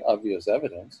the obvious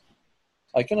evidence.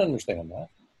 I can understand that.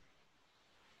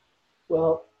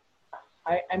 Well,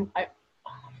 I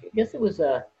guess it was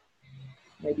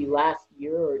maybe last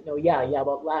year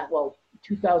about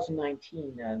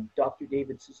 2019. Dr.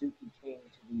 David Suzuki came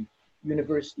to the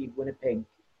University of Winnipeg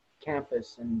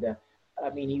campus, and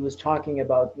he was talking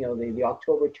about the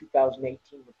October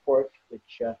 2018 report,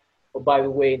 which by the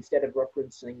way, instead of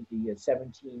referencing the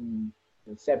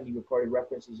 1770 recorded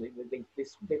references,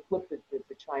 they flipped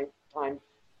the time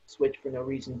switch for no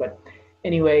reason. But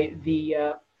anyway, he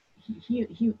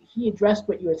addressed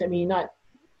what you were saying. Not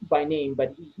by name,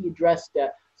 but he addressed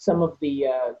some of the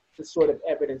sort of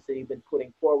evidence that he'd been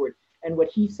putting forward. And what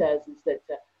he says is that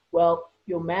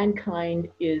mankind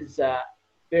is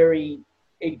very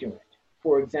ignorant.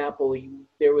 For example,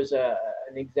 there was an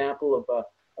example of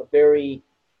a very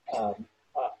a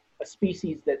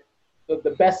species that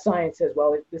the best science says,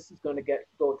 well, this is going to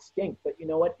go extinct. But you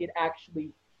know what? It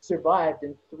actually survived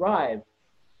and thrived.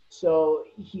 So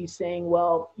he's saying,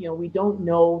 well, we don't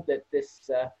know that this,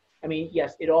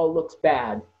 yes, it all looks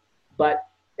bad, but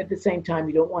at the same time,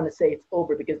 you don't want to say it's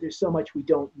over because there's so much we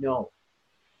don't know.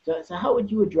 So how would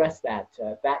you address that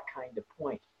kind of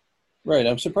point? Right.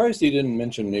 I'm surprised he didn't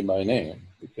mention me by name,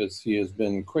 because he has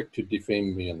been quick to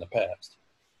defame me in the past.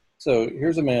 So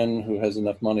here's a man who has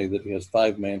enough money that he has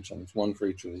 5 mansions, one for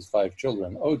each of his 5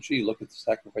 children. Oh, gee, look at the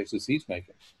sacrifices he's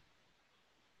making.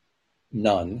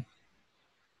 None.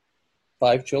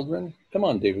 5 children? Come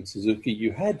on, David Suzuki,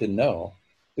 you had to know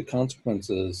the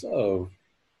consequences of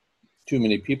too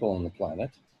many people on the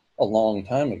planet a long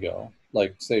time ago.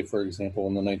 Like, say, for example,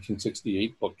 when the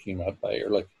 1968 book came out by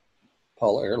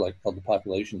Paul Ehrlich called The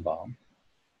Population Bomb.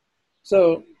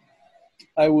 So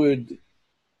I would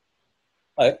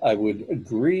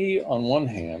agree on one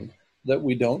hand that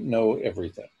we don't know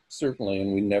everything, certainly,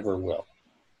 and we never will.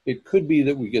 It could be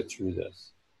that we get through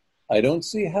this. I don't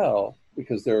see how,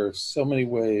 because there are so many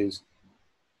ways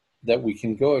that we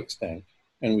can go extinct,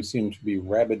 and we seem to be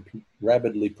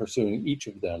rapidly pursuing each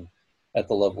of them at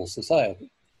the level of society.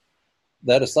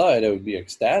 That aside, I would be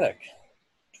ecstatic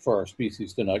for our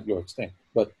species to not go extinct.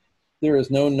 But there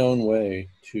is no known way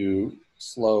to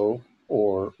slow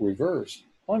or reverse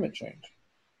climate change.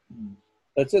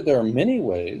 That's it. There are many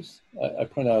ways. I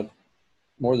point out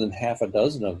more than half a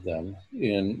dozen of them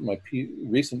in my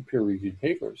recent peer-reviewed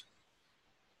papers.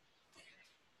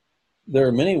 There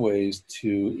are many ways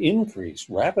to increase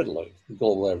rapidly the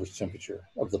global average temperature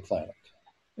of the planet.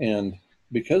 And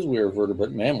because we are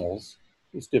vertebrate mammals,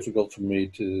 it's difficult for me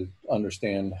to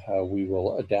understand how we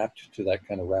will adapt to that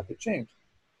kind of rapid change.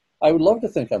 I would love to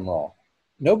think I'm wrong.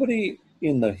 Nobody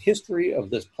in the history of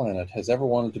this planet has ever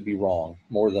wanted to be wrong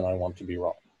more than I want to be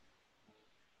wrong.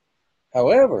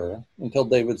 However, until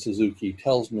David Suzuki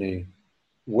tells me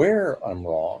where I'm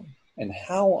wrong and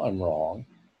how I'm wrong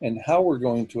and how we're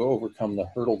going to overcome the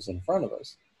hurdles in front of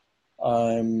us,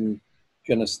 I'm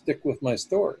going to stick with my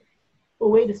story.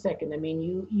 Well, wait a second. I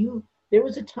mean, there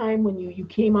was a time when you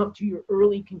came up to your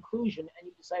early conclusion and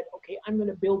you decided, okay, I'm going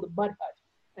to build a mud hut,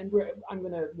 and we're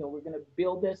going to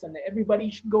build this, and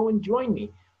everybody should go and join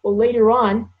me. Well, later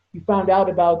on, you found out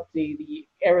about the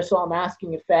aerosol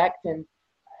masking effect, and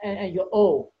you go,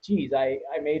 oh, geez, I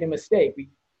made a mistake. We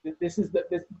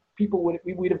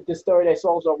would have destroyed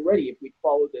ourselves already if we'd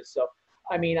followed this. So,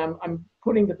 I mean, I'm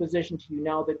putting the position to you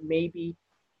now that maybe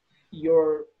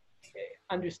your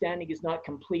understanding is not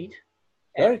complete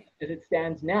right. as it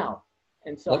stands now.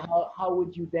 And so how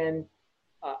would you then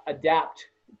adapt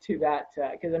to that?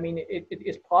 Because I mean, it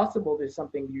is possible there's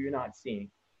something you're not seeing,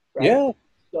 right? Yeah,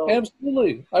 so,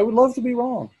 absolutely. I would love to be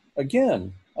wrong.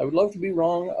 Again, I would love to be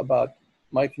wrong about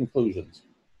my conclusions.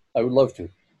 I would love to.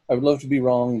 I would love to be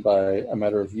wrong by a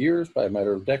matter of years, by a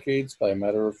matter of decades, by a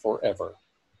matter of forever.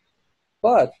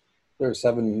 But there are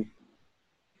 7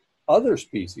 other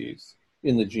species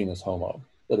in the genus Homo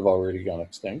that have already gone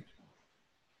extinct.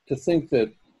 To think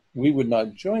that we would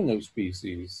not join those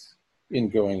species in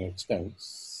going extinct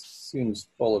seems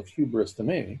full of hubris to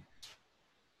me.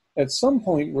 At some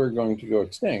point, we're going to go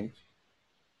extinct.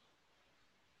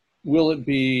 Will it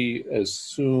be as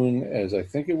soon as I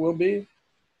think it will be?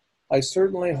 I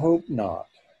certainly hope not.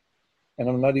 And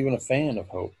I'm not even a fan of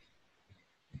hope.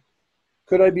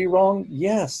 Could I be wrong?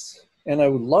 Yes. And I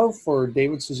would love for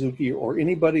David Suzuki or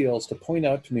anybody else to point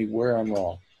out to me where I'm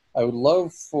wrong. I would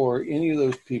love for any of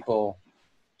those people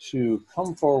to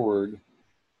come forward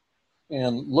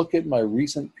and look at my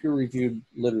recent peer-reviewed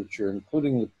literature,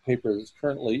 including the paper that's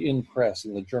currently in press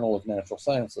in the Journal of Natural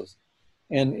Sciences,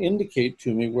 and indicate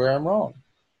to me where I'm wrong.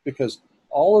 Because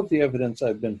all of the evidence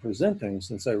I've been presenting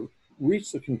since I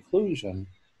reached the conclusion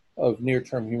of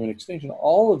near-term human extinction,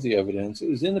 all of the evidence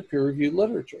is in the peer-reviewed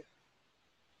literature.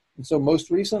 And so most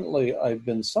recently, I've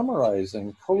been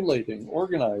summarizing, collating,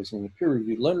 organizing the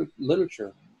peer-reviewed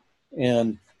literature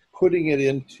and putting it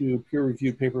into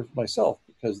peer-reviewed papers myself,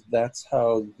 because that's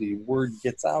how the word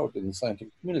gets out in the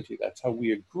scientific community. That's how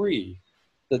we agree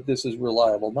that this is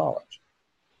reliable knowledge.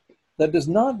 That does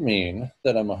not mean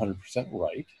that I'm 100%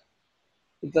 right.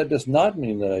 That does not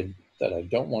mean that I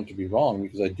don't want to be wrong,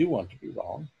 because I do want to be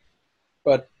wrong.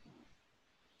 But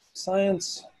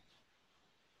science,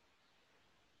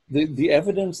 the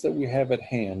evidence that we have at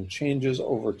hand changes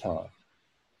over time.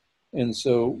 And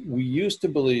so we used to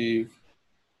believe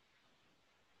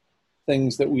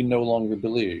things that we no longer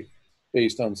believe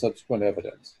based on subsequent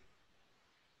evidence.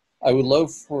 I would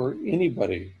love for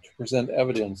anybody to present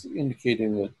evidence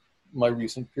indicating that my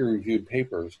recent peer-reviewed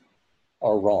papers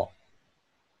are wrong,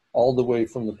 all the way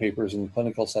from the papers in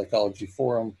Clinical Psychology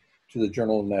Forum to the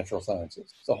Journal of Natural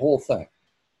Sciences, the whole thing.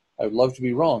 I would love to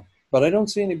be wrong, but I don't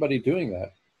see anybody doing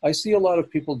that. I see a lot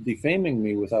of people defaming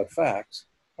me without facts.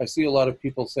 I see a lot of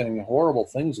people saying horrible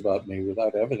things about me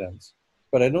without evidence,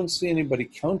 but I don't see anybody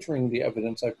countering the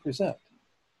evidence I present.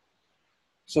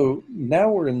 So now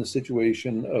we're in the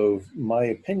situation of my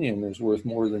opinion is worth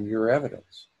more than your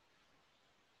evidence.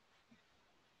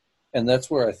 And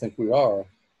that's where I think we are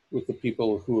with the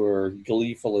people who are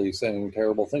gleefully saying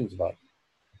terrible things about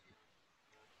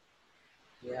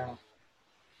me. Yeah.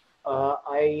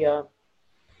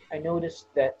 I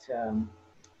noticed that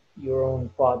your own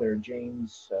father,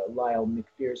 James Lyle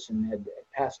McPherson, had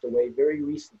passed away very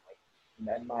recently,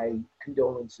 and my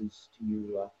condolences to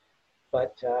you.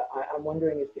 I'm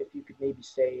wondering if you could maybe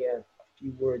say a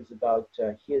few words about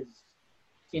his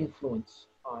influence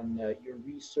on your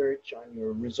research, on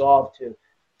your resolve to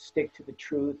stick to the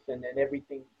truth, and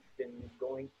everything you've been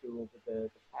going through over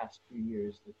the past few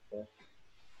years. What,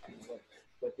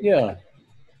 what did Yeah,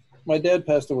 my dad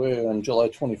passed away on July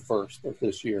 21st of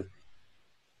this year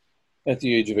at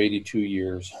the age of 82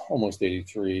 years, almost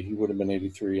 83. He would have been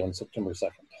 83 on September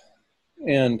 2nd.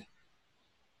 And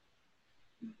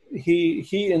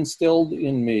he instilled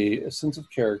in me a sense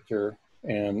of character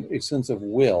and a sense of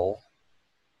will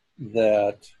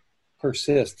that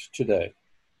persist today.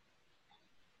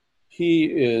 He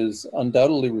is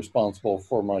undoubtedly responsible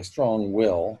for my strong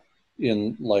will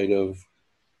in light of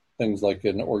things like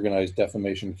an organized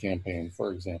defamation campaign,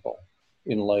 for example,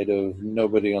 in light of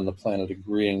nobody on the planet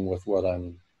agreeing with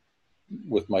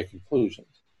with my conclusions.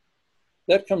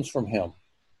 That comes from him.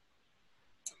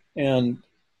 And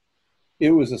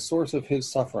it was a source of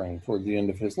his suffering toward the end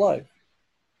of his life,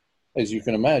 as you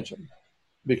can imagine,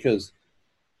 because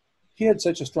he had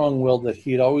such a strong will that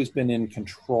he had always been in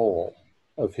control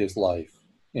of his life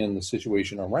and the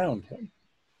situation around him.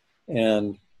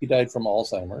 And he died from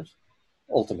Alzheimer's,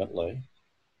 ultimately,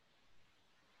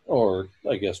 or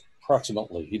I guess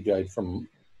approximately he died from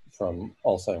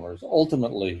Alzheimer's.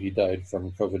 Ultimately, he died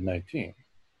from COVID-19.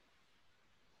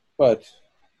 But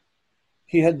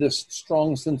he had this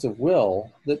strong sense of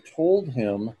will that told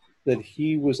him that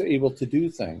he was able to do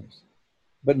things.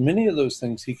 But many of those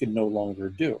things he could no longer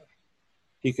do.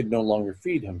 He could no longer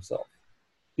feed himself.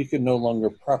 He could no longer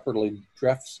properly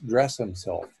dress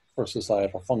himself for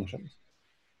societal functions.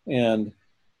 And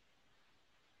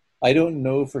I don't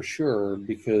know for sure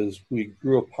because we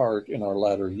grew apart in our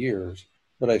latter years,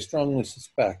 but I strongly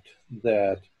suspect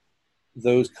that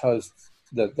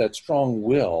that strong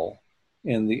will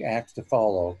and the acts to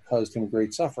follow caused him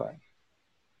great suffering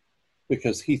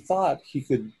because he thought he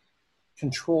could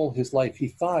control his life. He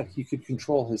thought he could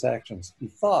control his actions. He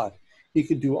thought he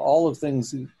could do all of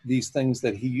these things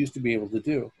that he used to be able to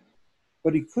do,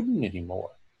 but he couldn't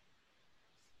anymore.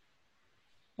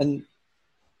 And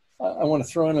I want to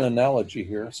throw in an analogy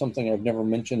here, something I've never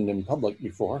mentioned in public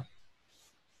before.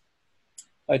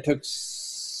 I took,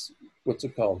 what's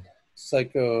it called?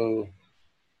 Psilocybin.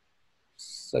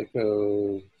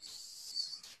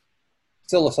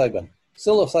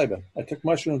 I took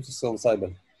mushrooms of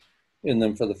psilocybin in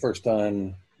them for the first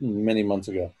time many months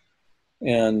ago.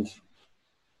 And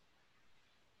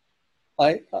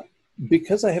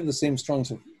because I have the same strong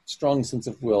sense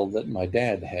of will that my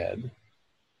dad had,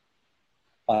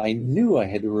 I knew I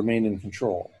had to remain in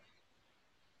control.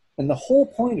 And the whole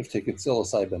point of taking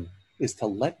psilocybin is to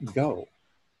let go,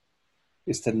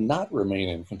 is to not remain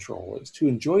in control, is to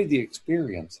enjoy the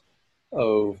experience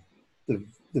of the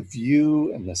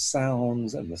view and the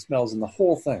sounds and the smells and the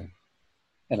whole thing.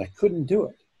 And I couldn't do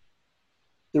it.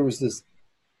 There was this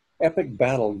epic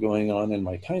battle going on in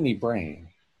my tiny brain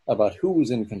about who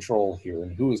was in control here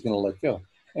and who was going to let go.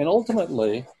 And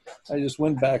ultimately, I just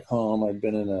went back home. I'd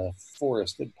been in a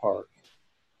forested park.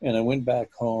 And I went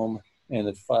back home, and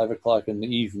at 5 o'clock in the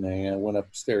evening, I went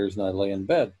upstairs and I lay in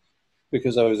bed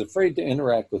because I was afraid to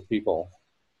interact with people.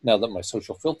 Now that my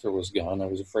social filter was gone, I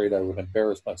was afraid I would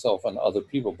embarrass myself and other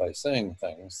people by saying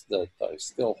things that I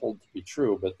still hold to be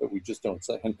true, but that we just don't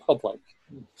say in public.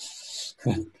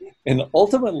 And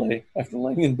ultimately, after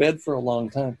laying in bed for a long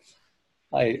time,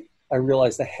 I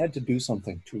realized I had to do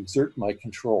something to exert my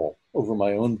control over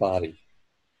my own body.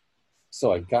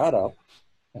 So I got up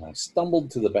and I stumbled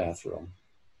to the bathroom.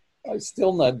 I was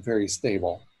still not very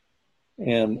stable.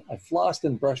 And I flossed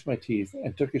and brushed my teeth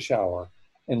and took a shower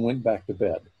and went back to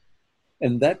bed.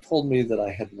 And that told me that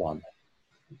I had won.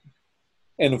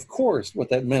 And of course, what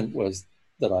that meant was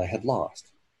that I had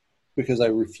lost because I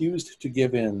refused to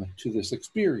give in to this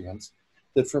experience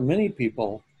that for many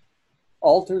people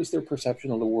alters their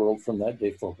perception of the world from that day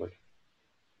forward.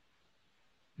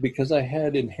 Because I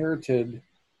had inherited,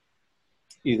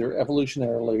 either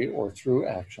evolutionarily or through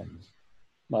actions,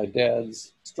 my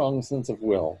dad's strong sense of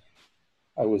will,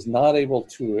 I was not able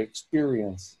to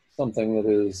experience something that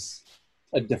is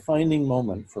a defining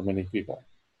moment for many people.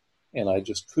 And I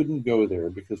just couldn't go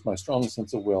there because my strong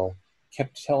sense of will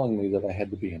kept telling me that I had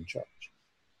to be in charge.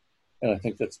 And I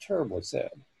think that's terribly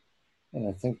sad. And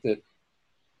I think that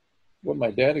what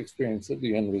my dad experienced at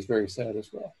the end was very sad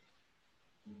as well.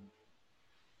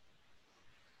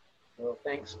 Well,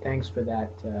 thanks for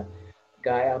that,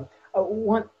 Guy.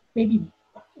 Maybe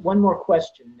one more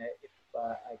question, if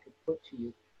I could put to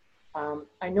you.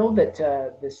 I know that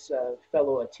this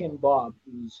fellow, Tim Bob,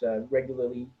 who's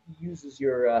regularly uses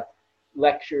your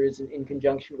lectures in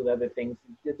conjunction with other things,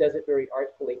 does it very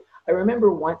artfully. I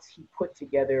remember once he put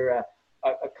together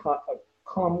a,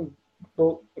 com,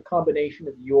 a combination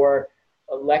of your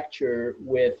lecture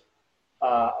with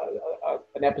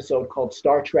an episode called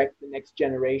Star Trek: The Next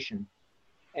Generation,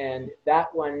 and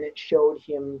that one showed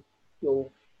him, you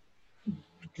know,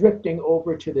 drifting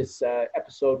over to this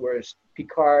episode where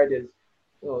Picard is,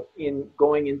 you know, in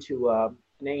going into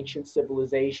an ancient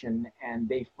civilization, and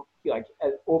they like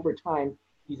over time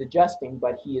he's adjusting,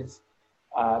 but he is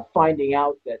finding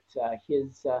out that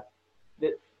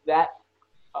that that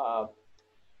uh,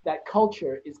 that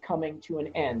culture is coming to an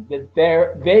end.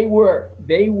 That they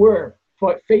were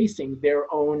facing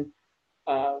their own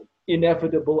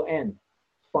inevitable end.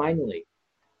 Finally,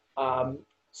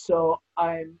 so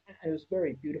it was a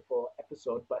very beautiful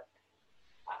episode, but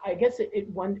I guess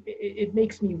it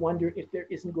makes me wonder if there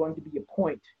isn't going to be a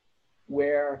point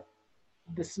where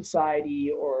the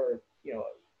society, or you know,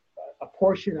 a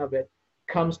portion of it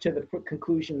comes to the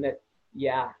conclusion that,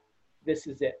 yeah, this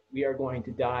is it, we are going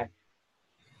to die.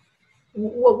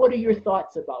 What are your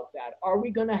thoughts about that? Are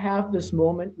we going to have this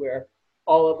moment where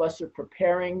all of us are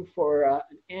preparing for an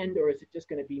end, or is it just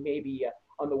going to be maybe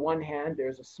on the one hand,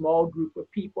 there's a small group of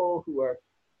people who are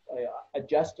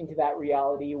adjusting to that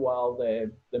reality, while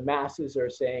the masses are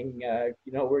saying,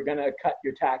 you know, we're going to cut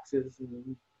your taxes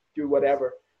and do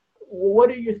whatever. What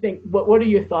do you think? What are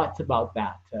your thoughts about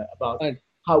that? About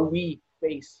how we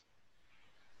face?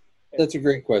 That's a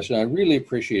great question. I really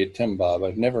appreciate Tim Bob.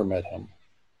 I've never met him.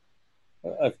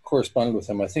 I've corresponded with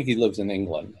him. I think he lives in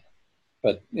England.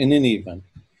 But in any event,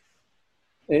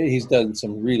 he's done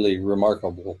some really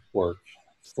remarkable work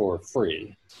for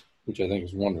free, which I think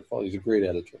is wonderful. He's a great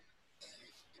editor.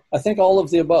 I think all of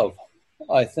the above.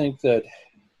 I think that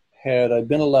had I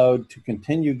been allowed to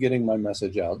continue getting my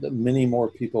message out, that many more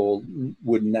people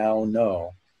would now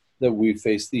know that we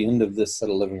face the end of this set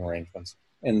of living arrangements,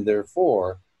 and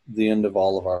therefore the end of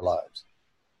all of our lives.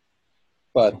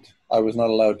 But I was not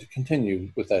allowed to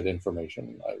continue with that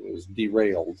information. I was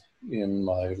derailed in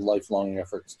my lifelong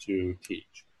efforts to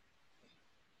teach.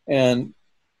 And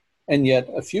yet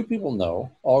a few people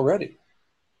know already,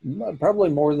 probably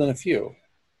more than a few,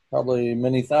 probably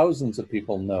many thousands of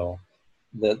people know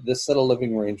that this set of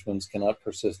living arrangements cannot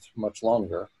persist much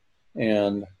longer,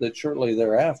 and that shortly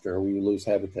thereafter we lose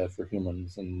habitat for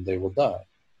humans and they will die.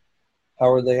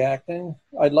 How are they acting?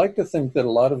 I'd like to think that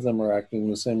a lot of them are acting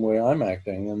the same way I'm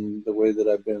acting, and the way that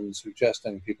I've been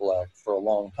suggesting people act for a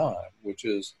long time, which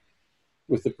is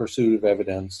with the pursuit of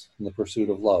evidence and the pursuit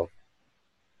of love.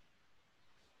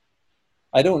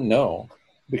 I don't know,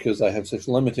 because I have such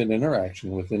limited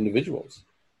interaction with individuals.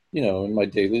 You know, in my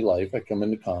daily life, I come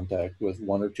into contact with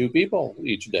 1 or 2 people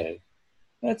each day.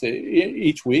 That's it.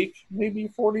 Each week, maybe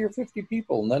 40 or 50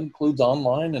 people, and that includes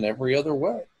online and every other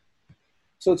way.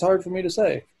 So it's hard for me to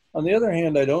say. On the other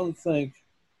hand, I don't think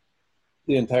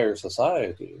the entire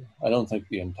society, I don't think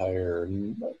the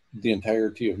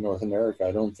entirety of North America,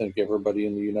 I don't think everybody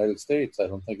in the United States, I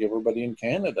don't think everybody in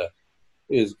Canada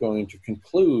is going to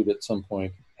conclude at some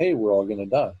point, hey, we're all going to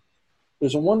die.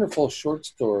 There's a wonderful short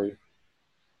story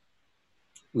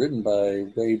written by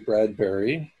Ray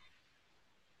Bradbury,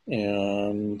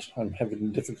 and I'm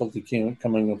having difficulty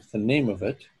coming up with the name of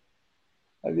it.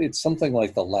 It's something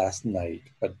like The Last Night,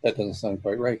 but that doesn't sound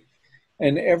quite right.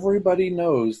 And everybody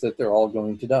knows that they're all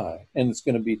going to die, and it's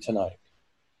going to be tonight.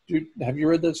 Have you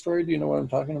read that story? Do you know what I'm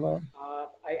talking about?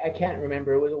 I can't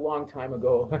remember. It was a long time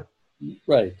ago.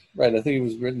 Right. I think it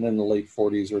was written in the late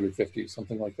 40s, early 50s,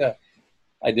 something like that.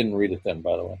 I didn't read it then,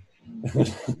 by the way.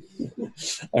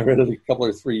 I read it a couple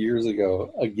or 3 years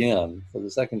ago again for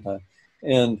the second time.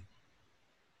 And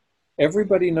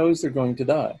everybody knows they're going to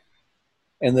die,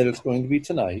 and that it's going to be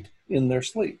tonight in their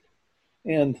sleep.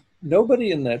 And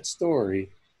nobody in that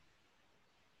story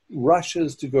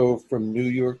rushes to go from New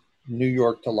York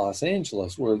to Los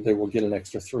Angeles, where they will get an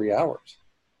extra 3 hours.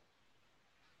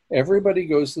 Everybody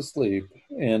goes to sleep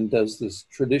and does this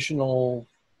traditional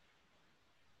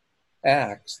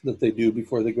acts that they do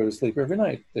before they go to sleep every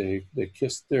night. They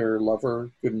kiss their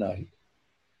lover goodnight,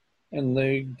 and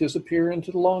they disappear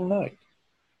into the long night.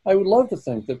 I would love to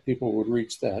think that people would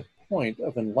reach that point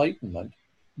of enlightenment,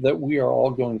 that we are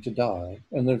all going to die,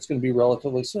 and that it's going to be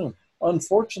relatively soon.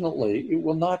 Unfortunately, it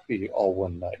will not be all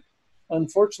one night.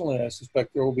 Unfortunately, I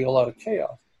suspect there will be a lot of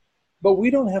chaos. But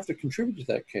we don't have to contribute to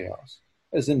that chaos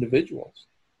as individuals.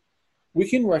 We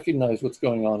can recognize what's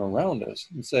going on around us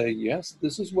and say, yes,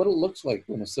 this is what it looks like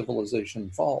when a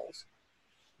civilization falls.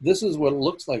 This is what it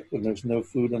looks like when there's no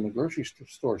food on the grocery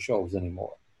store shelves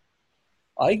anymore.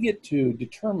 I get to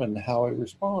determine how I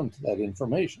respond to that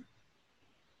information.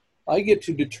 I get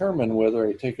to determine whether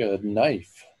I take a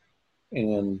knife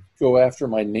and go after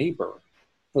my neighbor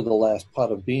for the last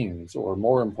pot of beans, or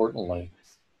more importantly,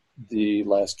 the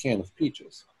last can of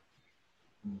peaches.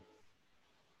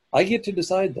 I get to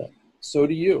decide that. So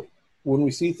do you. When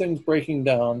we see things breaking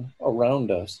down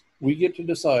around us, we get to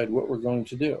decide what we're going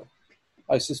to do.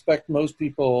 I suspect most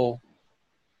people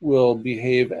will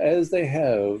behave as they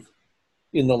have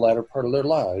in the latter part of their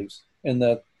lives, and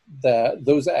that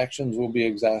those actions will be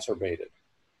exacerbated,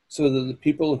 so that the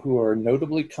people who are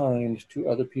notably kind to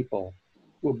other people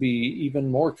will be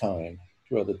even more kind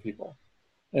to other people.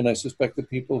 And I suspect the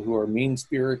people who are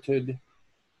mean-spirited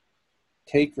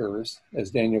takers,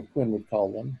 as Daniel Quinn would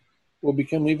call them, will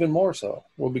become even more so,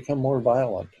 will become more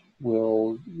violent,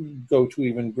 will go to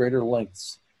even greater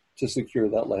lengths to secure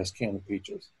that last can of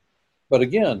peaches. But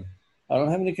again, I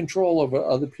don't have any control over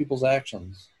other people's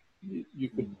actions. You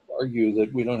could argue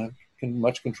that we don't have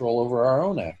much control over our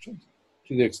own actions.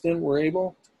 To the extent we're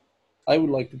able, I would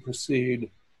like to proceed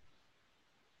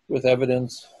with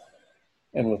evidence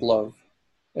and with love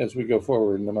as we go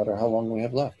forward, no matter how long we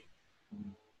have left.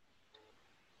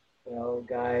 Well,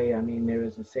 Guy, I mean, there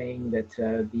is a saying that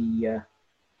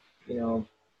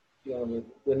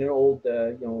with an old,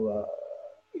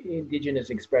 indigenous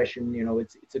expression,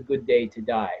 it's a good day to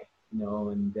die,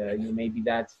 and maybe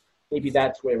that's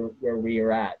where we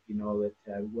are at,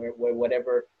 that where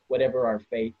whatever our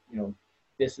fate,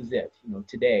 this is it,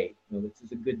 today, this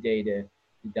is a good day to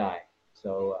die.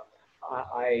 So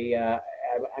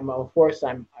I'm of course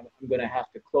I'm going to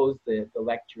have to close the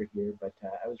lecture here, but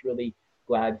I was really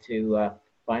glad to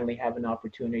finally have an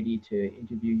opportunity to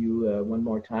interview you one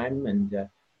more time, and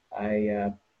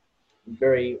I'm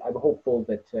hopeful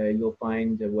that you'll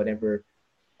find whatever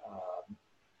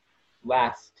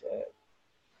last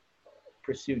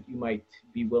pursuit you might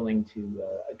be willing to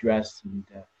address. And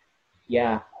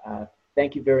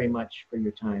thank you very much for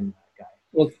your time, Guy.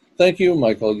 Well, thank you,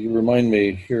 Michael. You remind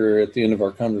me here at the end of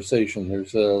our conversation,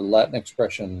 there's a Latin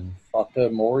expression, fata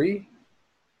mori,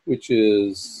 which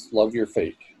is love your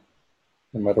fate.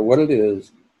 No matter what it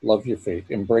is, love your fate.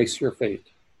 Embrace your fate.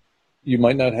 You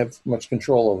might not have much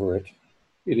control over it.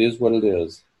 It is what it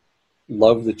is.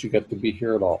 Love that you get to be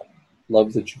here at all.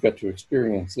 Love that you got to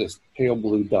experience this pale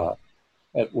blue dot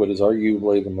at what is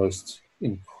arguably the most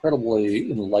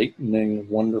incredibly enlightening,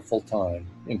 wonderful time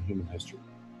in human history.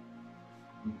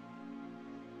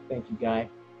 Thank you, Guy.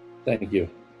 Thank you.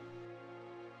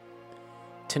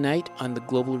 Tonight on the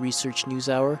Global Research News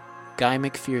Hour, Guy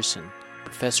McPherson,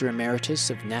 Professor Emeritus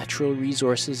of Natural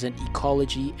Resources and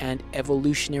Ecology and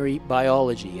Evolutionary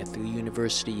Biology at the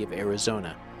University of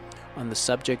Arizona, on the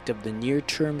subject of the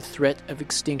near-term threat of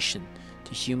extinction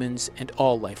to humans and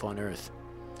all life on Earth.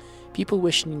 People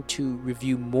wishing to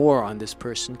review more on this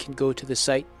person can go to the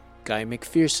site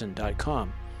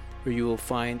guymcpherson.com, where you will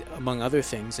find, among other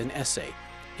things, an essay,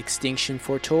 Extinction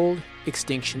Foretold,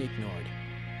 Extinction Ignored.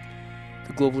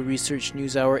 The Global Research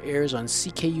News Hour airs on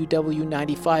CKUW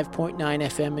 95.9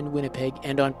 FM in Winnipeg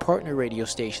and on partner radio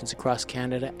stations across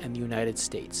Canada and the United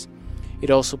States.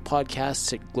 It also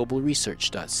podcasts at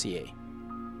globalresearch.ca.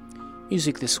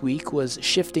 Music this week was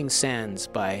Shifting Sands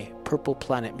by Purple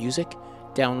Planet Music.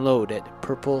 Download at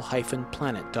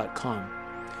purple-planet.com.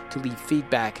 To leave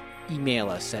feedback, email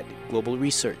us at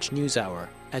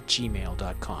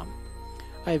globalresearchnewshour@gmail.com.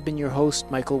 I have been your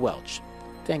host, Michael Welch.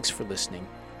 Thanks for listening.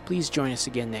 Please join us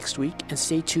again next week and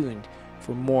stay tuned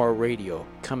for more radio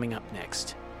coming up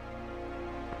next.